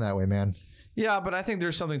hard to win that way, man. Yeah, but I think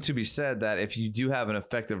there's something to be said that if you do have an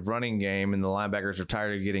effective running game and the linebackers are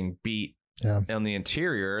tired of getting beat on the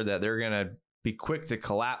interior, that they're going to be quick to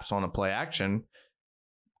collapse on a play action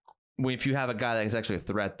if you have a guy that is actually a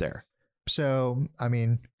threat there. So, I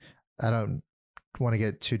mean, I don't want to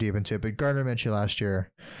get too deep into it, but Gardner Minshew last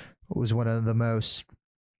year was one of the most,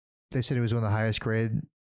 they said he was one of the highest graded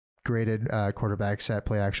quarterbacks at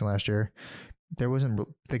play action last year. There wasn't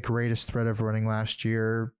the greatest threat of running last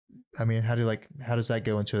year. I mean, how does that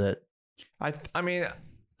go into it? I mean,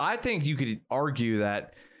 I think you could argue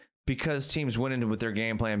that because teams went into with their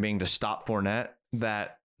game plan being to stop Fournette,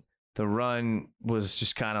 that the run was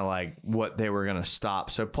just kind of like what they were going to stop.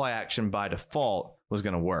 So play action by default was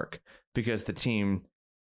going to work because the team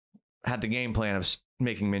had the game plan of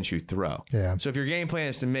making Minshew throw. Yeah. So if your game plan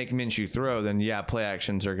is to make Minshew throw, then play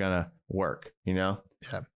actions are going to work, Yeah.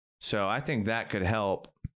 So I think that could help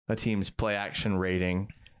a team's play action rating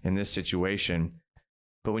in this situation.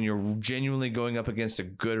 But when you're genuinely going up against a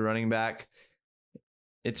good running back,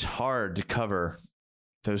 it's hard to cover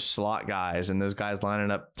those slot guys and those guys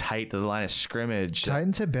lining up tight to the line of scrimmage.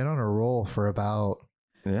 Titans have been on a roll for about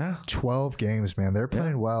Yeah. 12 games, man. They're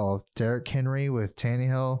playing well. Derrick Henry with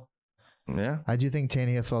Tannehill. Yeah. I do think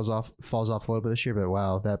Tannehill falls off a little bit this year, but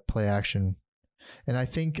wow, that play action. And I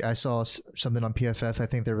think I saw something on PFF. I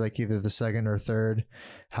think they're like either the second or third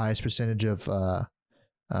highest percentage of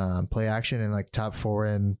play action and like top 4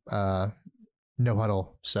 in no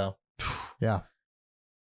huddle. So, yeah.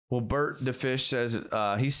 Well, Bert DeFish says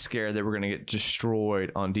he's scared that we're going to get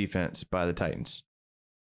destroyed on defense by the Titans.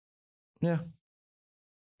 Yeah.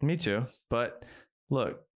 Me too. But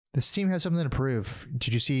look. This team has something to prove.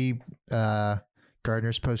 Did you see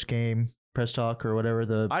Gardner's post-game press talk or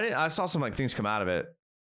whatever? I saw some like things come out of it.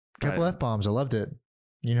 Couple F-bombs. I loved it.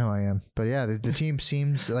 You know how I am. But yeah, the team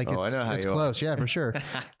seems like it's close. Yeah, for sure.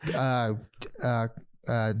 Doug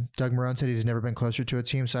Marone said he's never been closer to a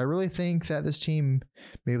team. So I really think that this team,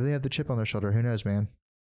 maybe they have the chip on their shoulder. Who knows, man?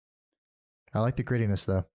 I like the grittiness,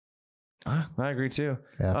 though. I agree, too.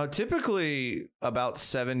 Yeah. Typically, about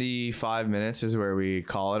 75 minutes is where we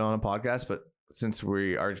call it on a podcast. But since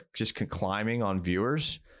we are just climbing on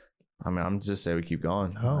viewers, I mean, I'm just saying we keep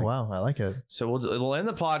going. Oh, wow. I like it. So we'll end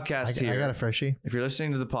the podcast here. I got a freshie. If you're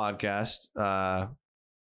listening to the podcast,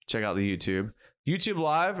 check out the YouTube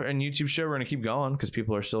Live and YouTube show. We're going to keep going because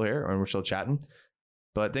people are still here and we're still chatting.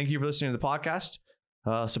 But thank you for listening to the podcast.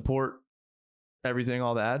 Support everything,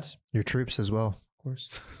 all the ads. Your troops as well, of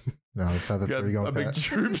course. No, I thought that's where you're going with that. A big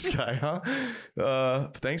troops guy, huh?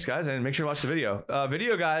 Thanks, guys. And make sure to watch the video.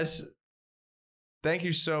 Video guys, thank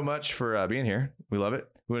you so much for being here. We love it.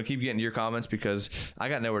 We want to keep getting to your comments because I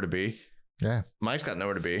got nowhere to be. Yeah. Mike's got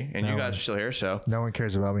nowhere to be. And you guys are still here. So no one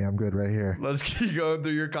cares about me. I'm good right here. Let's keep going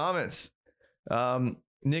through your comments.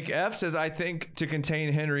 Nick F says, I think to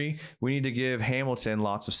contain Henry, we need to give Hamilton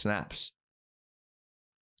lots of snaps.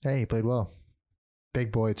 Hey, he played well.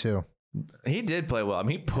 Big boy, too. He did play well. I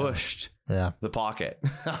mean, he pushed the pocket.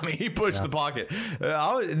 I mean, he pushed the pocket.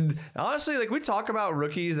 Honestly, like we talk about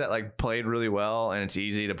rookies that like played really well, and it's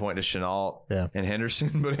easy to point to Chenault and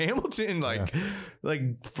Henderson, but Hamilton, like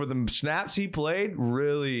for the snaps he played,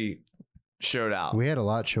 really showed out. We had a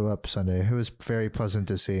lot show up Sunday. It was very pleasant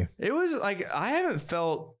to see. It was like I haven't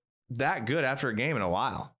felt that good after a game in a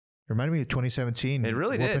while. It reminded me of 2017. It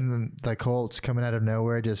really did. The Colts coming out of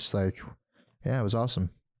nowhere, just like, yeah, it was awesome.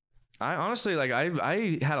 I honestly, like,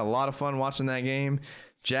 I had a lot of fun watching that game.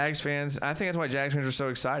 Jags fans, I think that's why Jags fans are so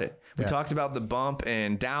excited. We talked about the bump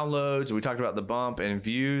and downloads. We talked about the bump and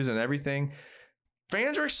views and everything.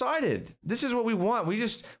 Fans are excited. This is what we want.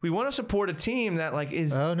 We want to support a team that like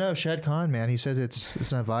is. Oh no, Shad Khan, man. He says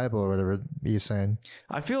it's not viable or whatever he's saying.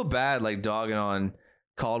 I feel bad like dogging on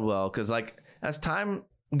Caldwell because like as time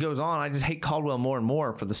goes on, I just hate Caldwell more and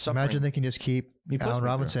more for the suffering. Imagine they can just keep Allen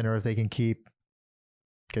Robinson, or if they can keep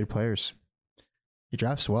good players. He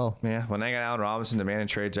drafts well. Yeah, when they got Allen Robinson demanding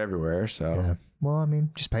trades everywhere. So yeah. Well, I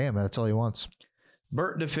mean, just pay him. That's all he wants.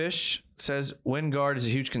 Bert DeFish says Wingard is a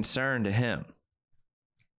huge concern to him.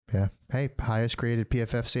 Yeah. Hey, highest graded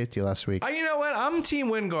PFF safety last week. You know what? I'm Team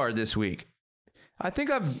Wingard this week. I think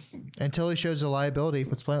until he shows a liability,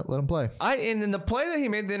 let him play. And in the play that he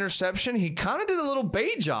made the interception, he kind of did a little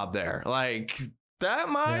bait job there. Like that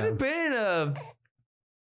might have been a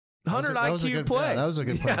 100 IQ play. Yeah, that was a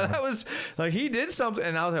good play. Yeah, that was like he did something,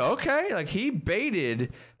 and I was like, okay, like he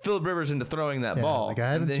baited Phillip Rivers into throwing that ball. Like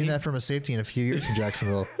I haven't seen that from a safety in a few years in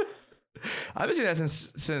Jacksonville. I haven't seen that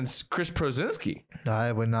since Chris Prozinski.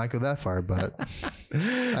 I would not go that far, but I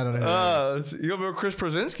don't know. You don't remember Chris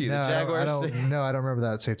Prozinski, no, the Jaguars? I don't remember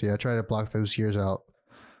that safety. I try to block those years out.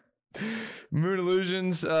 Moon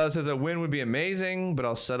Illusions says a win would be amazing, but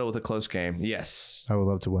I'll settle with a close game. Yes. I would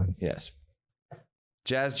love to win. Yes.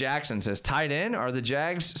 Jazz Jackson says, tight end, are the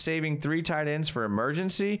Jags saving 3 tight ends for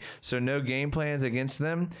emergency, so no game plans against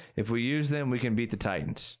them? If we use them, we can beat the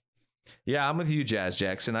Titans. Yeah, I'm with you, Jazz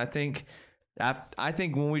Jackson. I think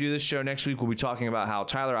when we do this show next week, we'll be talking about how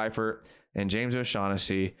Tyler Eifert and James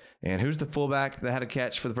O'Shaughnessy and who's the fullback that had a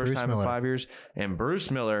catch for the first time in 5 years, and Bruce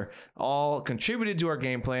Miller all contributed to our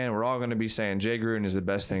game plan. We're all going to be saying Jay Gruden is the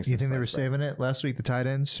best thing. You think they were saving it last week, the tight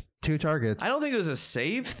ends? 2 targets. I don't think it was a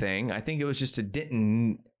save thing. I think it was just a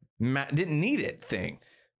didn't need it thing.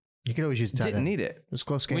 You could always use the tight end. Didn't need it. It was a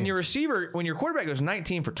close game. When your quarterback goes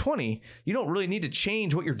 19 for 20, you don't really need to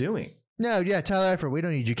change what you're doing. No, yeah, Tyler Eifert, we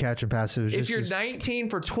don't need you catching passes. If you're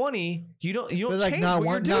 19 for 20, you don't change not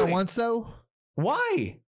what you're doing. Not once though.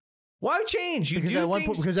 Why? Why change?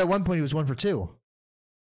 Because at one point he was 1 for 2.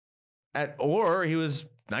 Or he was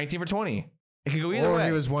 19 for 20. It could go either way. Or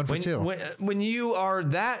he was 1 for 2. When you are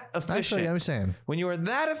that efficient, actually, I'm saying when you are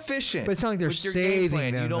that efficient, but it's not like they're with your saving game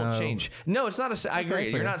plan, them, you don't change. No, it's not. I agree.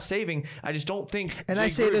 Exactly. You're not saving. I just don't think. And I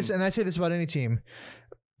say this about any team.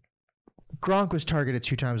 Gronk was targeted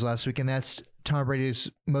 2 times last week, and that's Tom Brady's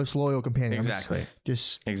most loyal companion. Exactly.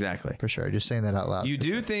 Exactly. For sure. Just saying that out loud. You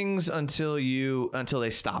do things until they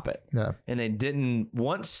stop it. Yeah. And they didn't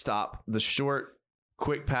once stop the short,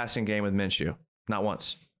 quick passing game with Minshew. Not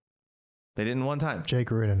once. They didn't one time. Jay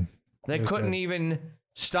Gruden. They couldn't even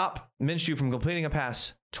stop Minshew from completing a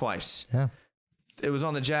pass twice. Yeah. It was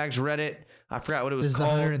on the Jags Reddit. I forgot what it was Does called.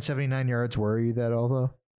 the 179 yards worry you that all,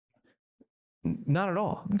 though? Not at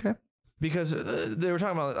all. Okay. Because they were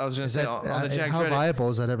talking about, I was going to say, on the Jags how Reddit. viable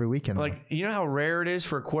is that every weekend? Like, you know how rare it is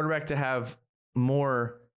for a quarterback to have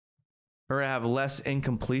more or have less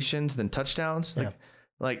incompletions than touchdowns?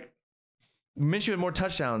 Like Minshew had more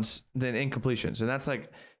touchdowns than incompletions. And that's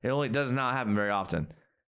like, it only does not happen very often.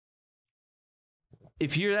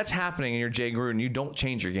 If that's happening and you're Jay Gruden, you don't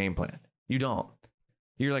change your game plan. You don't.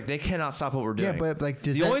 You're like, they cannot stop what we're doing. Yeah, but like,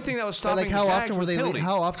 only thing that was stopping how the often Jags were was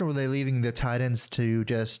how often were they leaving the tight ends to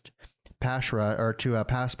just pass rush or to a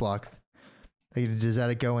pass block? Like, does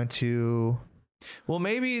that go into? Well,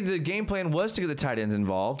 maybe the game plan was to get the tight ends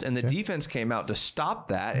involved, and the defense came out to stop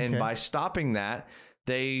that. And by stopping that,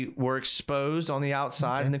 they were exposed on the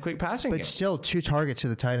outside in the quick passing game. But still, 2 targets to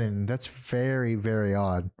the tight end. That's very, very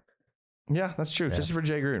odd. Yeah, that's true. Just for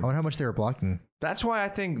Jay Gruden. I wonder how much they were blocking. That's why I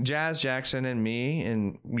think Jazz Jackson and me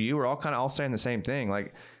and you were all saying the same thing.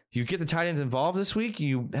 Like, you get the tight ends involved this week,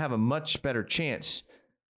 you have a much better chance,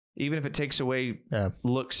 even if it takes away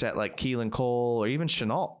looks at like Keelan Cole or even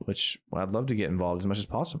Chenault, which I'd love to get involved as much as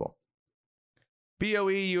possible.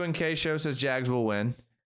 BOE UNK show says Jags will win.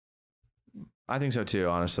 I think so too,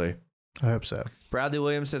 honestly. I hope so. Bradley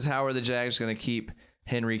Williams says, how are the Jags going to keep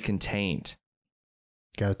Henry contained?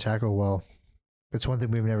 Got to tackle well. It's one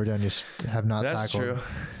thing we've never done. Just have not tackled. That's true.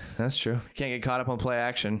 That's true. Can't get caught up on play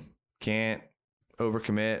action. Can't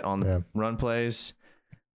overcommit on the run plays.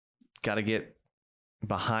 Got to get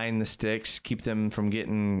behind the sticks. Keep them from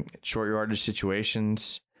getting short yardage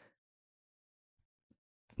situations.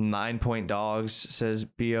 9-point dogs, says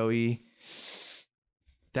BOE.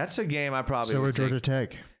 That's a game I probably So would we're Georgia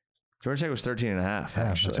Tech. Georgia Tech was 13.5. Yeah,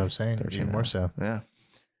 that's what I'm saying. Even more so. Yeah.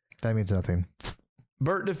 That means nothing.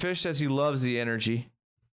 Bert DeFish says he loves the energy.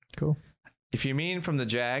 Cool. If you mean from the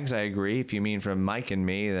Jags, I agree. If you mean from Mike and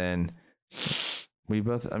me, then we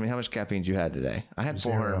both. I mean, how much caffeine did you have today? I had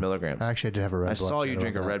 400 milligrams. Actually, I did have a Red Bull. I saw you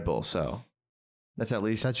drink a Red Bull, so that's at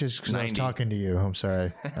least. That's just because I was talking to you. I'm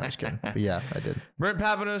sorry. I was kidding. But yeah, I did. Brent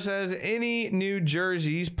Papano says, any new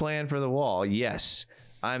jerseys planned for the wall? Yes.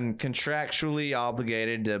 I'm contractually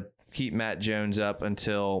obligated to keep Matt Jones up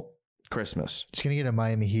until Christmas. Just gonna get a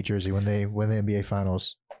Miami Heat jersey when they win the NBA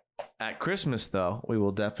Finals. At Christmas, though, we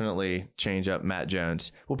will definitely change up Matt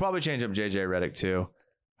Jones. We'll probably change up JJ Redick too.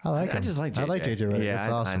 I like him. I just like JJ. I like JJ Redick. Yeah, That's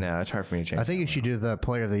awesome. I know. It's hard for me to change. I think you should do the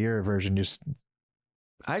Player of the Year version.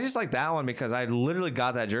 I just like that one because I literally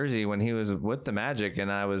got that jersey when he was with the Magic,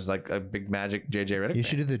 and I was like a big Magic JJ Redick. You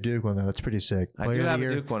should do the Duke one though. That's pretty sick. I do have a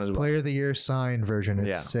Duke one as well. Player of the Year signed version.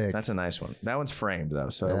 It's sick. That's a nice one. That one's framed though,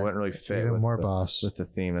 so it wouldn't really fit. Even with more the, boss with the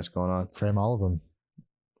theme that's going on. Frame all of them.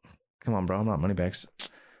 Come on, bro. I'm not moneybags.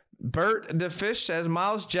 Bert the Fish says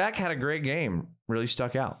Miles Jack had a great game. Really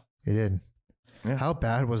stuck out. He did. Yeah. How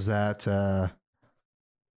bad was that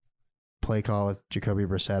play call with Jacoby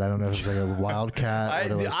Brissett? I don't know if it was like a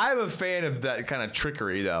wildcat. I'm a fan of that kind of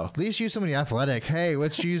trickery, though. At least use somebody athletic. Hey,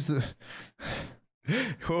 let's use the.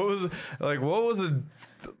 What was the?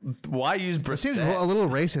 Why use Brissett? It seems a little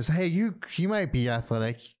racist. Hey, you might be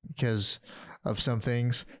athletic because of some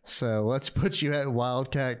things, so let's put you at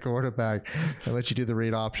wildcat quarterback and let you do the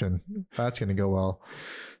read option. That's gonna go well.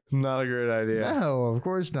 Not a great idea. No, of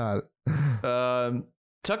course not.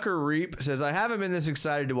 Tucker Reap says, I haven't been this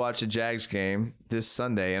excited to watch a Jags game this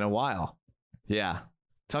Sunday in a while. Yeah.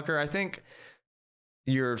 Tucker, I think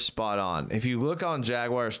you're spot on. If you look on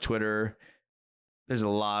Jaguars Twitter, there's a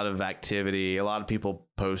lot of activity, a lot of people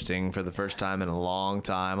posting for the first time in a long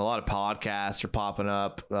time. A lot of podcasts are popping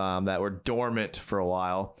up that were dormant for a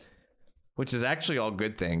while, which is actually all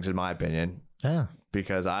good things, in my opinion. Yeah.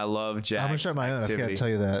 Because I love Jags. I'm going to start my own. I forgot to tell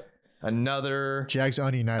you that. Another Jags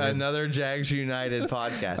Ununited. Another Jags United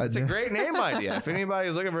podcast. It's a great name idea. If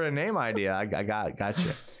anybody's looking for a name idea, I got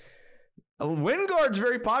you. Wingard's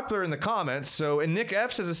very popular in the comments. So, and Nick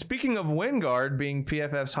F says, speaking of Wingard being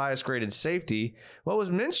PFF's highest graded safety, what was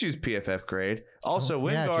Minshew's PFF grade? Also,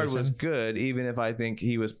 Wingard was good, even if I think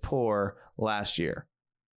he was poor last year.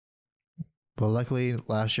 Well, luckily,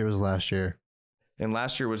 last year was last year. And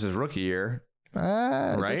last year was his rookie year. Is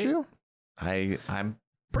that true? I'm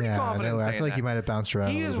pretty confident. I feel like he might have bounced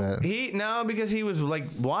around a little bit. No, because he was like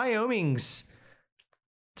Wyoming's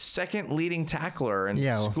second leading tackler in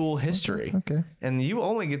Yeah, well, school history. Okay. And you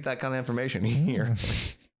only get that kind of information here.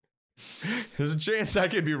 There's a chance I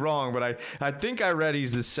could be wrong, but I think I read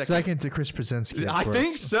he's the Second to Chris Brzezinski. I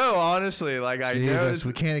think so, honestly. Like, I know Jesus,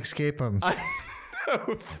 we can't escape him. I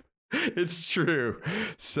know. It's true.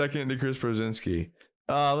 Second to Chris Brzezinski.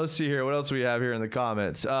 Let's see here. What else we have here in the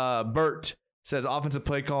comments? Bert says offensive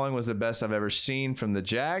play calling was the best I've ever seen from the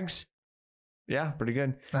Jags. Yeah, pretty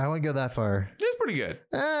good. I wouldn't go that far. It's pretty good.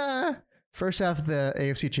 First half of the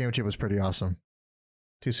AFC Championship was pretty awesome.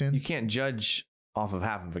 Too soon? You can't judge off of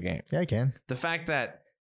half of a game. Yeah, I can. The fact that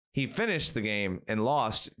he finished the game and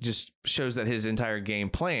lost just shows that his entire game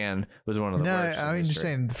plan was one of the worst. No, I mean, just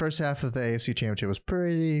saying the first half of the AFC Championship was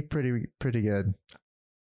pretty good.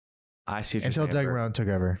 I see. Until Doug Marrone took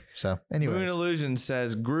over. So, anyway. Moon Illusion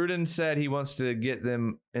says Gruden said he wants to get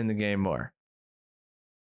them in the game more.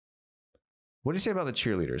 What do you say about the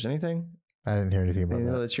cheerleaders? Anything? I didn't hear anything about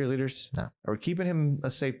Anything that. about the cheerleaders? No. Are we keeping him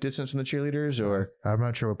a safe distance from the cheerleaders, or I'm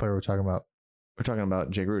not sure what player we're talking about. we're talking about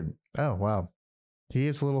Jay Gruden? Oh, wow. He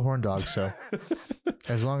is a little horn dog, so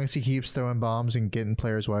as long as he keeps throwing bombs and getting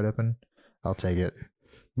players wide open, I'll take it.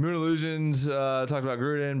 Moon Illusions talked about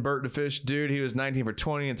Gruden. Bert the Fish, dude, he was 19 for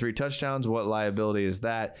 20 and 3 touchdowns. What liability is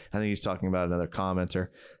that? I think he's talking about another commenter.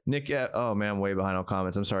 Nick, oh man, I'm way behind on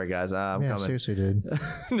comments. I'm sorry, guys. I'm coming. Seriously, dude.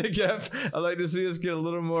 Nick F, I'd like to see us get a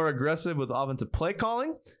little more aggressive with offensive play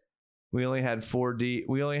calling. We only had 4 deep.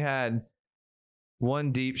 We only had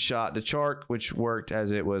 1 deep shot to Chark, which worked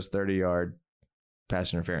as it was 30-yard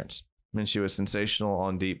pass interference. Minshew was sensational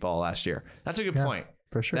on deep ball last year. That's a good point.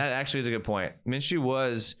 For sure. That actually is a good point. Minshew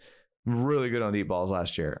was really good on deep balls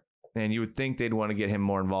last year, and you would think they'd want to get him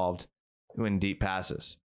more involved in deep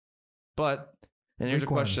passes. But, and here's a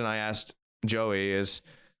question I asked Joey is,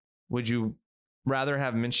 would you rather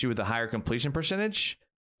have Minshew with a higher completion percentage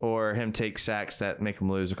or him take sacks that make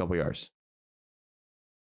him lose a couple yards?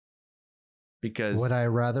 Because would I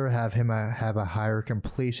rather have him have a higher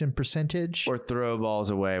completion percentage or throw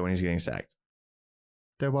balls away when he's getting sacked?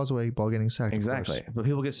 There was a ball getting sacked. Exactly. But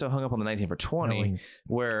people get so hung up on the 19 for 20,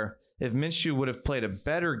 where if Minshew would have played a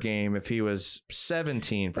better game if he was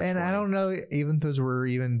 17 for 20. And I don't know, even those were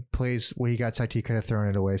even plays where he got sacked, he could have thrown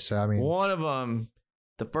it away. So, I mean, one of them,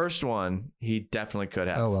 the first one, he definitely could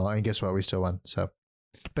have. Oh, well, and guess what? We still won. So,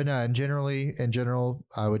 but no, in general,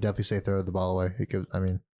 I would definitely say throw the ball away. Because, I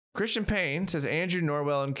mean, Christian Payne says Andrew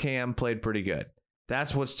Norwell and Cam played pretty good.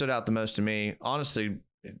 That's what stood out the most to me. Honestly,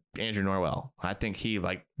 Andrew Norwell. I think he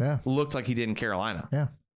looked like he did in Carolina. Yeah.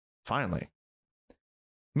 Finally.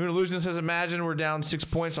 Moon Illusion says, imagine we're down 6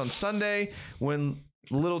 points on Sunday when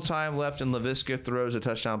little time left and LaVisca throws a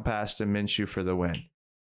touchdown pass to Minshew for the win.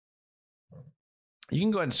 You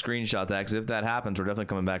can go ahead and screenshot that, because if that happens, we're definitely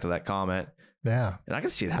coming back to that comment. Yeah. And I can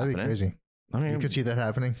see it That'd happening. be crazy. I mean, You could see that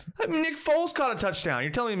happening. I mean, Nick Foles caught a touchdown.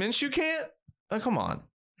 You're telling me Minshew can't? Oh, come on.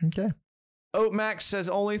 Okay. Oat Max says,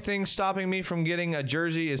 only thing stopping me from getting a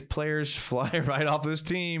jersey is players fly right off this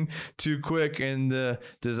team too quick, and the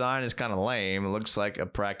design is kind of lame. It looks like a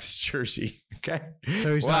practice jersey. Okay.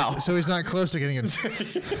 So he's not close to getting it.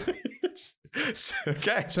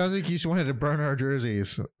 Okay. Sounds like you just wanted to burn our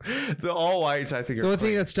jerseys. The all whites, I think, are The only thing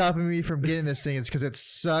great. that's stopping me from getting this thing is because it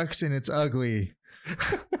sucks and it's ugly.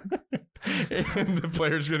 And the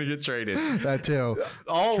player's gonna get traded. That too.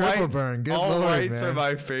 All Triple whites, burn. Good all Lord, whites man. are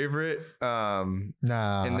my favorite.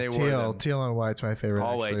 Nah, and they wore them. teal and white's my favorite.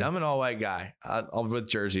 All white. actually. I'm an all white guy. I'll with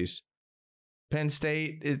jerseys. Penn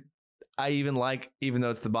State, I even like, even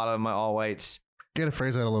though it's the bottom of my all whites. Gotta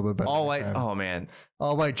phrase that a little bit better. All white. next time. Oh man.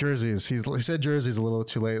 All white jerseys. He said jerseys a little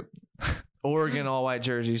too late. Oregon all white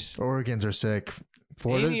jerseys. Oregon's are sick.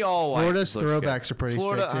 Any all white. Florida's looks throwbacks good. are pretty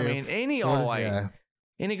Florida, sick too. I mean, any Florida, all white. Yeah.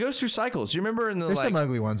 And it goes through cycles. Do you remember in the There's some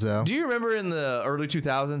ugly ones though. Do you remember in the early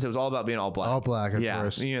 2000s it was all about being all black? All black, of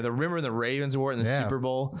course. You know, remember the Ravens wore it in the Yeah. Super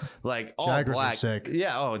Bowl? Like all Jaguars are black. sick.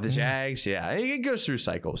 Yeah, oh, the Jags, yeah. It goes through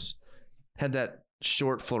cycles. Had that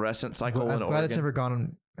short fluorescent cycle I'm in glad it's Oregon. never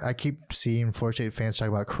gone. I keep seeing Florida State fans talk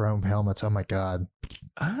about chrome helmets. Oh my god,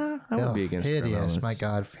 I would be against hideous. chrome My helmets.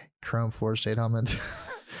 god, chrome Florida State helmets.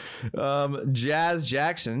 Jazz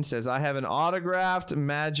Jackson says, I have an autographed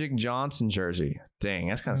Magic Johnson jersey. Dang,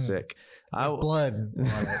 that's kind of sick. Blood.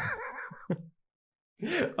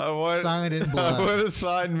 I want Signed in blood. I want a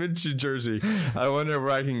signed Minshew jersey. I wonder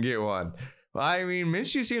if I can get one. I mean,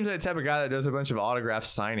 Minshew seems like the type of guy that does a bunch of autograph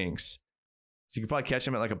signings. So you could probably catch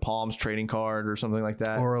him at like a Palms trading card or something like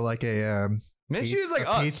that. Or like a Minshew's like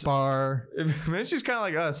a Pete's us. bar. Minshew's kind of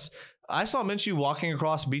like us. I saw Minshew walking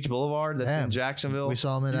across Beach Boulevard. That's in Jacksonville. We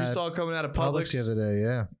saw him You saw it coming out of Publix the other day.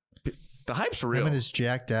 Yeah. The hype's Him real. and his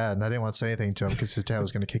Jack dad, and I didn't want to say anything to him because his dad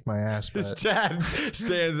was going to kick my ass. His But dad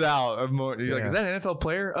stands out. You're like, Yeah. is that an NFL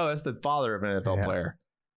player? Oh, that's the father of an NFL Yeah. player.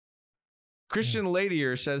 Christian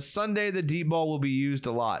Ladier says, Sunday the deep ball will be used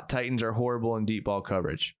a lot. Titans are horrible in deep ball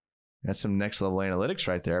coverage. That's some next level analytics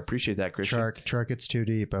right there. I appreciate that, Christian. Chark gets too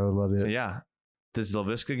deep. I would love it. Yeah. Does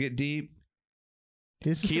Laviska get deep?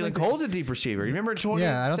 This is Keelan like- Cole's a deep receiver. You remember 2017?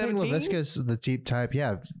 Yeah, I don't think Laviska's the deep type.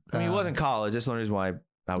 Yeah, I mean, he wasn't college. That's the only reason why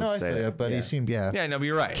I would no, I say feel that. it, but yeah. he seemed Yeah, no, but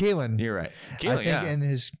you're right. Keelan. You're right. I Keelan, think yeah. in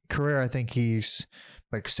his career, I think he's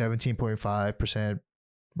like 17.5%,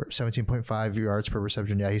 17.5 yards per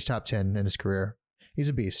reception. Yeah, he's top 10 in his career. He's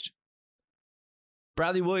a beast.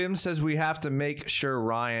 Bradley Williams says we have to make sure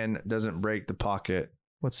Ryan doesn't break the pocket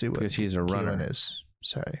Let's see what because he's a runner. Keelan is.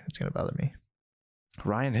 Sorry, it's going to bother me.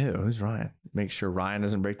 Ryan who? Who's Ryan? Make sure Ryan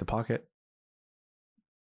doesn't break the pocket.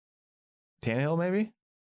 Tannehill, maybe?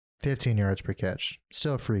 15 yards per catch.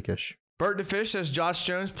 Still freakish. Bert DeFish says Josh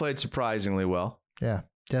Jones played surprisingly well. Yeah,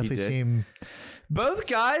 definitely did. seem. Both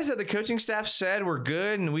guys that the coaching staff said were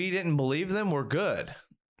good and we didn't believe them were good.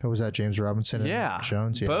 What was that? James Robinson and Yeah.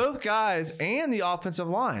 Jones? Yeah. Both guys and the offensive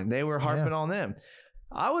line, they were harping on them.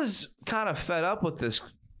 I was kind of fed up with this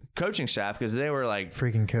coaching staff because they were like,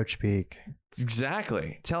 Freaking coach speak.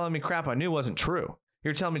 exactly, telling me crap I knew wasn't true.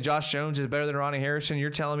 You're telling me Josh Jones is better than Ronnie Harrison. You're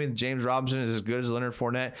telling me that James Robinson is as good as Leonard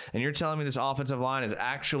Fournette. And you're telling me this offensive line is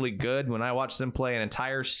actually good when I watched them play an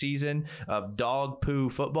entire season of dog poo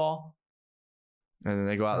football. And then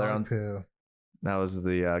they go out there on... Poo. That was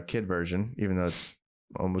the kid version, even though it's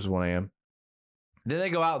almost 1 a.m. Then they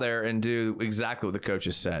go out there and do exactly what the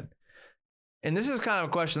coaches said. And this is kind of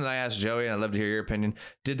a question that I asked Joey, and I'd love to hear your opinion.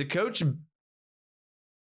 Did the coach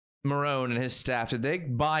Marone and his staff, did they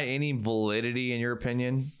buy any validity in your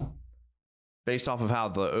opinion based off of how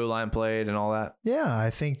the O-line played and all that? Yeah,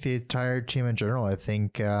 I think the entire team in general. I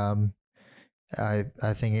think I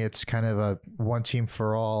think it's kind of a one team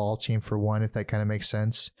for all team for one, if that kind of makes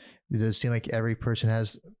sense. It does seem like every person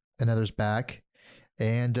has another's back,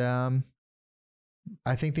 and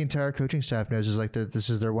I think the entire coaching staff knows is like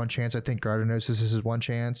this is their one chance. I think Gardner knows this is his one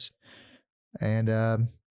chance, and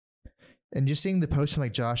just seeing the post from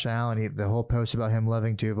like Josh Allen, the whole post about him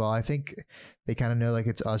loving Duval, I think they kind of know like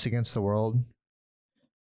it's us against the world.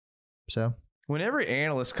 So When every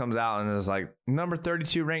analyst comes out and is like, number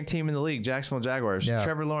 32 ranked team in the league, Jacksonville Jaguars, Yeah.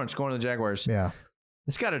 Trevor Lawrence going to the Jaguars, yeah,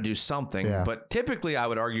 it's got to do something. Yeah. But typically, I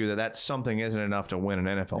would argue that something isn't enough to win an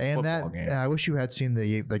NFL football game. I wish you had seen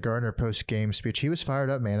the Gardner post game speech. He was fired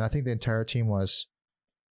up, man. I think the entire team was,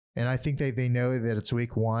 and I think they know that it's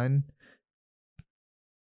week one.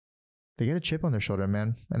 They get a chip on their shoulder,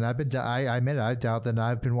 man. And I admit it, I doubt that.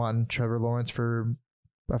 I've been wanting Trevor Lawrence for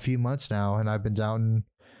a few months now, and I've been doubting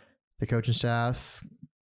the coaching staff,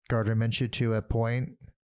 Gardner Minshew to a point.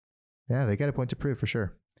 Yeah, they got a point to prove for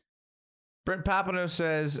sure. Brent Papano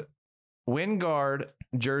says, Wingard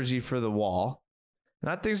jersey for the wall.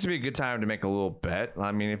 And I think this would be a good time to make a little bet.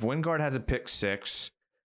 I mean, if Wingard has a pick six,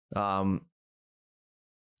 a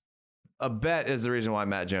bet is the reason why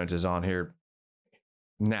Matt Jones is on here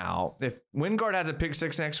now. If Wingard has a pick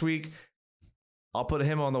six next week, I'll put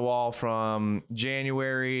him on the wall from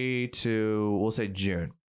January to, we'll say,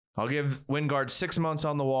 June. I'll give Wingard 6 months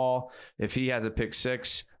on the wall. If he has a pick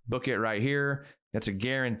six, book it right here. That's a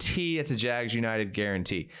guarantee. It's a Jags United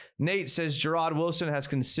guarantee. Nate says Gerard Wilson has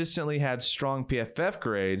consistently had strong PFF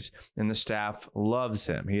grades, and the staff loves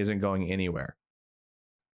him. He isn't going anywhere.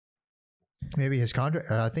 Maybe his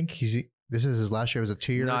contract. I think this is his last year. It was a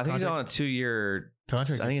 2-year. No, I think contract. he's on a 2-year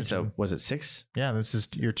Contract I think it's extension. was it 6? Yeah, this is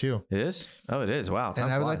year 2. It is? Oh, it is. Wow.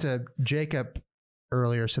 And I would like to. Jacob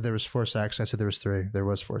earlier said there was 4 sacks. I said there was 3. There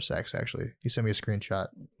was 4 sacks actually. He sent me a screenshot.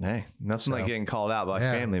 Hey, nothing like So, getting called out by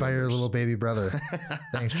yeah, family by members. your little baby brother.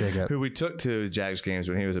 Thanks, Jacob. Who we took to Jags games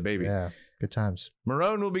when he was a baby. Yeah, good times.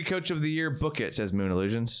 Marone will be coach of the year. Book it, says Moon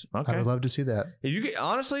Illusions. Okay. I would love to see that. If you get,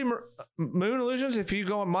 honestly, Moon Illusions, if you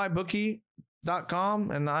go on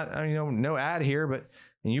mybookie.com and no ad here, but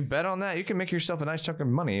and you bet on that, you can make yourself a nice chunk of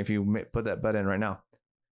money if you put that bet in right now.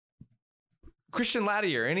 Christian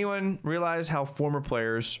Latier, anyone realize how former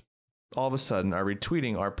players all of a sudden are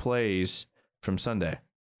retweeting our plays from Sunday?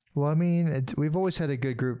 Well, I mean, we've always had a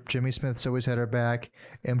good group. Jimmy Smith's always had our back.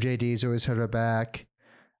 MJD's always had our back.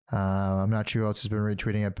 I'm not sure who else has been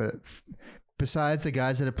retweeting it, but besides the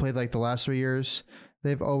guys that have played like the last 3 years,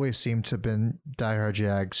 they've always seemed to have been diehard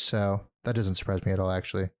Jags. So that doesn't surprise me at all,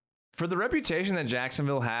 actually. For the reputation that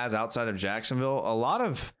Jacksonville has outside of Jacksonville, a lot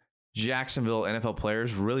of Jacksonville NFL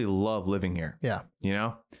players really love living here. Yeah. You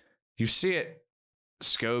know, you see it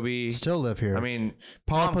Scobie. Still live here. I mean,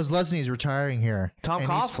 Paul Tom- Posluszny is retiring here. Tom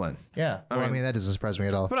And he's- Coughlin. Yeah. Well, I mean, that doesn't surprise me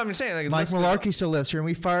at all. But I'm saying, like, Mike the list goes- Mularkey still lives here, and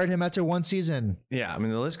we fired him after one season. Yeah, I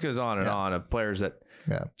mean, the list goes on and on of players that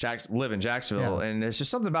live in Jacksonville, Yeah. and there's just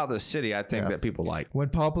something about the city I think Yeah. that people like. When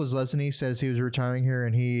Paul Posluszny says he was retiring here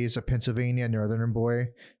and he's a Pennsylvania Northern boy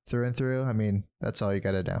through and through, I mean, that's all you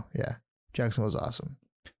got to know. Yeah. Jacksonville's awesome.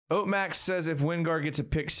 Oatmax says if Wingard gets a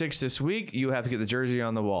pick 6 this week, you have to get the jersey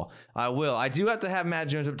on the wall. I will. I do have to have Matt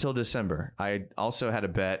Jones up till December. I also had a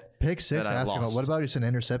bet. Pick 6, that I asking about, lost. what about just an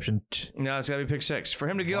interception? No, it's got to be pick 6. For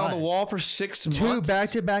him to get Why? on the wall for 6 months. 2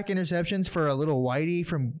 back-to-back interceptions for a little whitey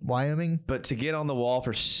from Wyoming. But to get on the wall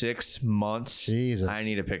for 6 months, Jesus. I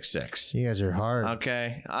need a pick 6. You guys are hard.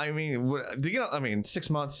 Okay. I mean, 6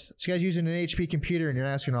 months. This guy's using an HP computer and you're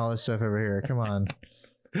asking all this stuff over here. Come on.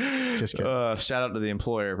 Just kidding. Shout out to the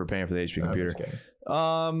employer for paying for the HP computer. just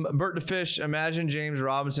kidding. Bert the Fish, imagine James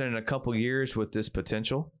Robinson in a couple years with this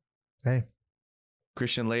potential. Hey.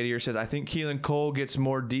 Christian Ladier says, I think Keelan Cole gets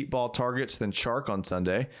more deep ball targets than Chark on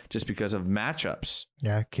Sunday just because of matchups.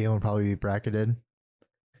 Yeah, Keelan will probably be bracketed.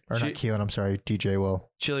 Or not Keelan, I'm sorry. DJ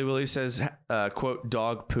will. Chili Willie says, quote,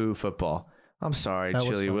 dog poo football. I'm sorry, That was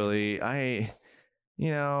Chili funny. Willie.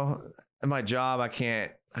 In my job, I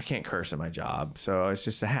can't curse at my job. So it's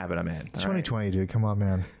just a habit I'm in. It's All right. 2020, dude. Come on,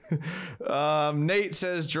 man. Nate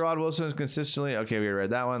says Gerard Wilson is consistently okay. We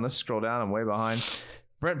read that one. Let's scroll down. I'm way behind.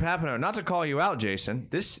 Brent Papino, not to call you out, Jason.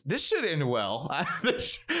 This should end well.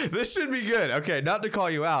 this should be good. Okay, not to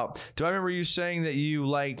call you out. Do I remember you saying that you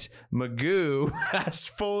liked Magoo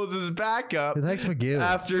as Foles' backup? Who likes McGill?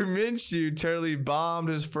 After Minshew totally bombed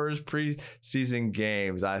his first preseason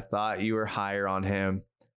games, I thought you were higher on him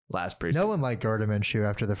last preseason. No one liked Gardner Minshew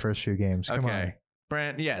after the first few games. Come on.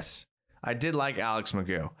 Brent, yes. I did like Alex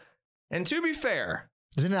Magoo. And to be fair,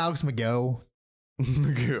 Isn't it Alex McGill?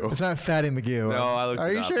 Magoo. It's not Fatty McGill. No, I looked Are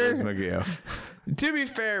it you up. sure? It was Magoo. To be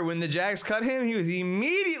fair, when the Jags cut him, he was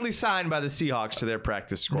immediately signed by the Seahawks to their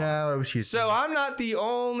practice squad. No, it was Houston. So I'm not the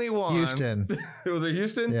only one. Houston. Was it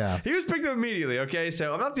Houston? Yeah. He was picked up immediately, okay?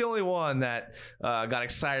 So I'm not the only one that got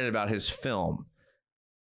excited about his film.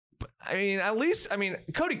 But,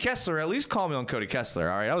 Cody Kessler, at least call me on Cody Kessler,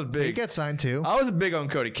 all right? I was He big. got signed too. I was big on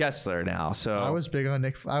Cody Kessler now, so. I wasn't big on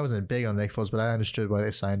Nick Foles, but I understood why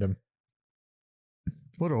they signed him.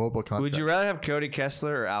 What a horrible contract. Would you rather have Cody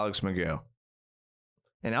Kessler or Alex Magoo?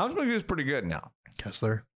 And Alex Magoo is pretty good now.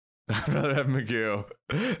 Kessler? I'd rather have Magoo.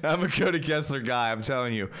 I'm a Cody Kessler guy. I'm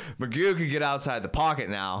telling you. Magoo can get outside the pocket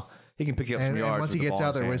now. He can pick up some And yards. once he with the gets ball in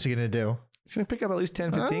out there, his what's hand. he going to do? He's going to pick up at least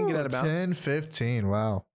 10, 15, get out of bounds. 10, 15.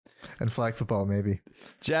 Wow. And flag football, maybe.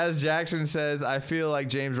 Jazz Jackson says, I feel like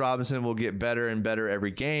James Robinson will get better and better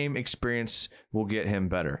every game. Experience will get him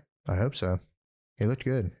better. I hope so. He looked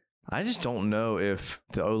good. I just don't know if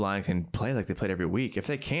the O-line can play like they played every week. If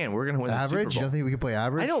they can, we're going to win the Super Average? You Bowl. don't think we can play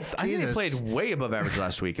average? I think they Jesus. played way above average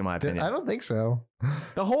last week, in my opinion. I don't think so.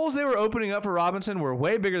 The holes they were opening up for Robinson were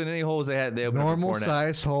way bigger than any holes they opened up Normal for Fournette.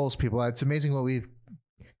 size holes, people. It's amazing what we've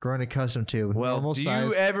grown accustomed to. Well, normal do size.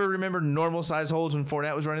 you ever remember normal size holes when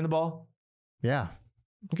Fournette was running the ball? Yeah.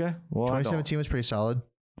 Okay. Well, I don't. 2017 was pretty solid.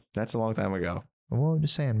 That's a long time ago. Well, I'm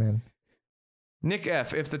just saying, man. Nick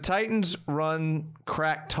F. If the Titans run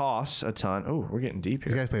crack toss a ton. Oh, we're getting deep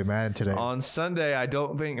These here. guys played Madden today. On Sunday, I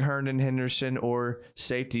don't think Herndon, Henderson, or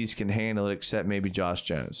safeties can handle it except maybe Josh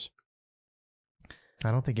Jones. I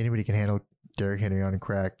don't think anybody can handle Derrick Henry on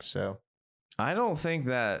crack. So I don't think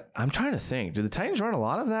that. I'm trying to think. Do the Titans run a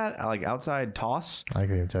lot of that, like outside toss? I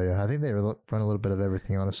couldn't even tell you. I think they run a little bit of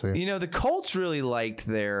everything, honestly. You know, the Colts really liked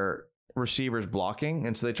their receivers blocking,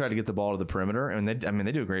 and so they tried to get the ball to the perimeter, and they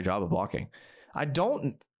do a great job of blocking. I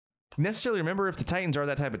don't necessarily remember if the Titans are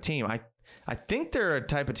that type of team. I think they're a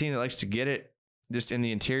type of team that likes to get it just in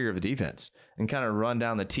the interior of the defense and kind of run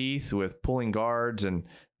down the teeth with pulling guards and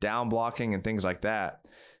down blocking and things like that.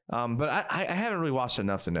 But I haven't really watched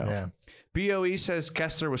enough to know. Yeah. BOE says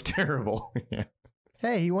Kessler was terrible. Yeah.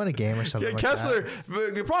 Hey, he won a game or something Yeah, like Kessler.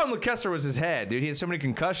 that. The problem with Kessler was his head, dude. He had so many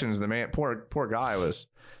concussions. The man, poor guy was.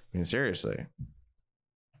 I mean, seriously.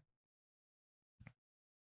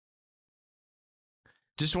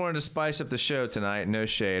 Just wanted to spice up the show tonight. No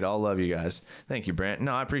shade. I'll love you guys. Thank you, Brent.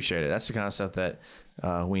 No, I appreciate it. That's the kind of stuff that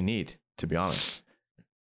we need, to be honest.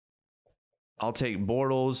 I'll take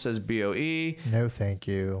Bortles, says BOE. No, thank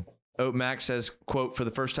you. Oatmax says, quote, for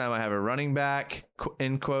the first time I have a running back,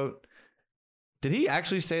 end quote. Did he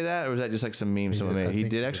actually say that, or was that just like some meme someone made? He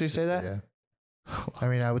did actually say that? Yeah. I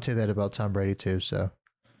mean, I would say that about Tom Brady too. So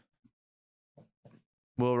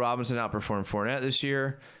Will Robinson outperform Fournette this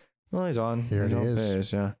year? Well, he's on. Here it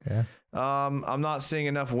is. Yeah. yeah. I'm not seeing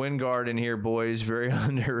enough Wingard in here, boys. Very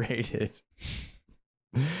underrated.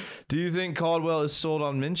 Do you think Caldwell is sold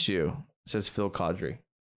on Minshew? Says Phil Caudry.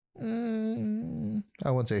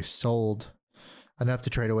 I wouldn't say sold. Enough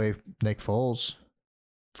to trade away Nick Foles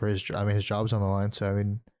for his. I mean, his job's on the line. So I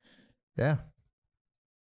mean, yeah.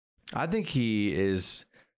 I think he is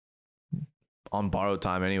on borrowed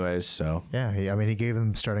time, anyways. So Yeah, he gave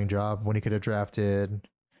them the starting job when he could have drafted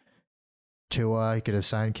Tua. He could have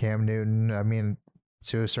signed Cam Newton. I mean,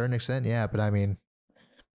 to a certain extent, yeah. But I mean,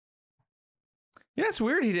 yeah, it's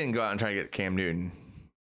weird he didn't go out and try to get Cam Newton.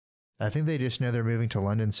 I think they just know they're moving to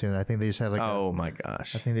London soon. I think they just have like. Oh my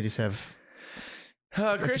gosh! I think they just have.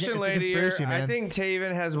 Christian it's a Lady here. conspiracy, man. I think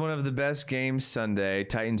Taven has one of the best games Sunday.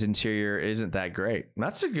 Titans interior isn't that great.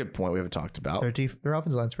 That's a good point we haven't talked about. Their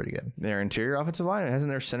offensive line's pretty good. Their interior offensive line, hasn't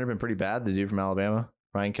their center been pretty bad? The dude from Alabama,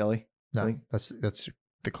 Ryan Kelly. No, that's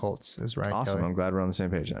the Colts. Is Ryan Awesome. Kelly. I'm glad we're on the same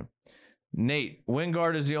page then. Nate,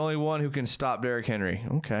 Wingard is the only one who can stop Derrick Henry.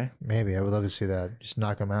 Okay. Maybe I would love to see that. Just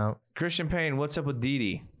knock him out. Christian Payne, what's up with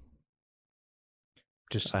Dede?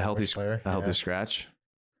 Just A healthy player. scratch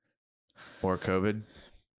or COVID.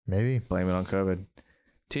 Maybe. Blame it on COVID.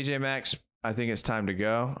 TJ Maxx, I think it's time to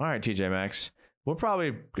go. All right, TJ Maxx. We're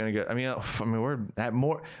probably gonna go. I mean, we're at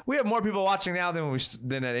more. We have more people watching now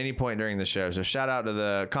than at any point during the show. So shout out to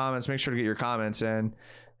the comments. Make sure to get your comments in.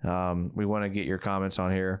 We want to get your comments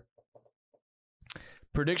on here.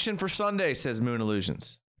 Prediction for Sunday, says Moon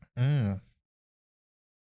Illusions.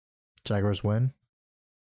 Jaguars win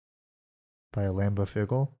by a Lambeau field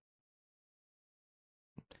goal.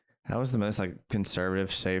 That was the most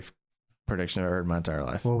conservative, safe prediction I've ever heard in my entire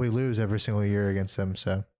life. Well, we lose every single year against them,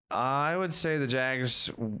 so I would say the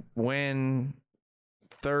Jags win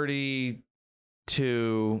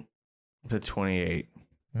 32-28.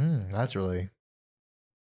 That's really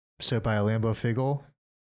so by a Lambeau field goal.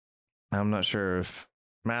 I'm not sure if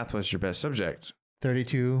math was your best subject,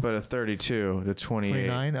 32, but a 32-28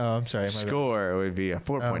 29. Oh, I'm sorry. My score would be a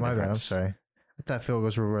 4-point my bad. I'm difference. sorry. I thought field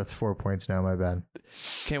goals were worth 4 points now. My bad.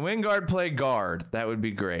 Can Wingard play guard? That would be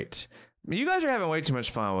great. You guys are having way too much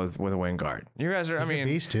fun with a Wingard. You guys are. He's a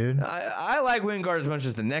beast, dude. I like Wingard as much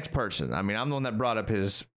as the next person. I mean, I'm the one that brought up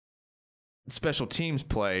his special teams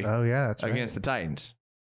play Oh yeah, that's right. against the Titans.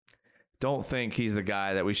 Don't think he's the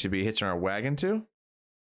guy that we should be hitching our wagon to,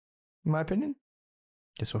 in my opinion.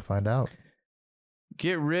 Guess we'll find out.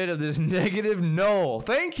 Get rid of this negative Noel.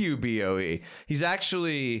 Thank you, BOE. He's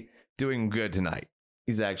actually doing good tonight.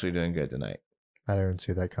 I didn't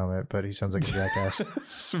see that comment, but he sounds like a jackass.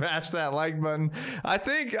 Smash that like button. I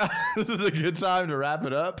think this is a good time to wrap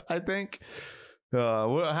it up. I think. How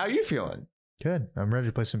are you feeling? Good. I'm ready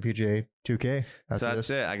to play some PGA 2K. So that's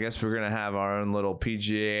it. I guess we're going to have our own little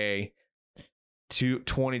PGA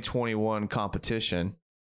 2021 competition.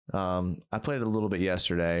 I played a little bit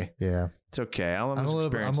yesterday. Yeah. It's okay. I'm a little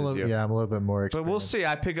bit more experienced. But we'll see.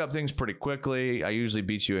 I pick up things pretty quickly. I usually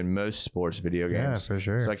beat you in most sports video games. Yeah, for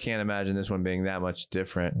sure. So I can't imagine this one being that much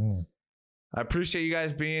different. I appreciate you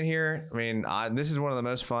guys being here. I mean, this is one of the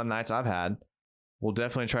most fun nights I've had. We'll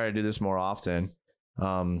definitely try to do this more often.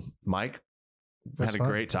 Mike, had a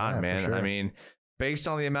great time, man. Sure. I mean, based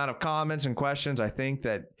on the amount of comments and questions, I think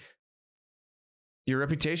that your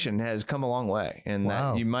reputation has come a long way, and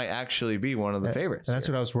that you might actually be one of the favorites. And that's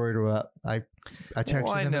what I was worried about. I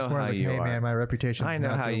texted him this morning. I was like, "Hey, man, my reputation. I know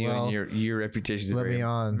how you and your reputation is very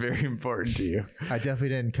important to you." I definitely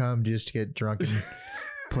didn't come just to get drunk and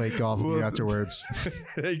play golf with you afterwards.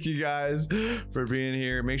 Thank you guys for being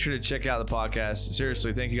here. Make sure to check out the podcast.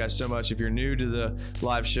 Seriously, thank you guys so much. If you're new to the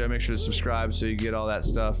live show, make sure to subscribe so you get all that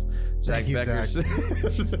stuff. Zach Becker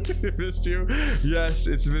missed you. Yes,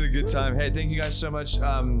 it's been a good time. Hey, thank you guys so much.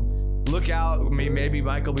 Look out. Maybe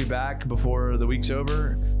Mike will be back before the week's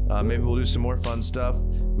over. Maybe we'll do some more fun stuff.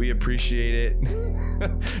 We appreciate it.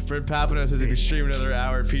 Fred Papano says if you stream another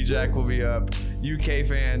hour, P-Jack will be up. UK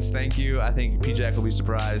fans, thank you. I think P-Jack will be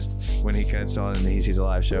surprised when he cuts on and he sees a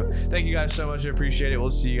live show. Thank you guys so much. We appreciate it. We'll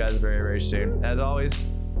see you guys very, very soon. As always,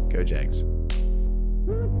 go Jags.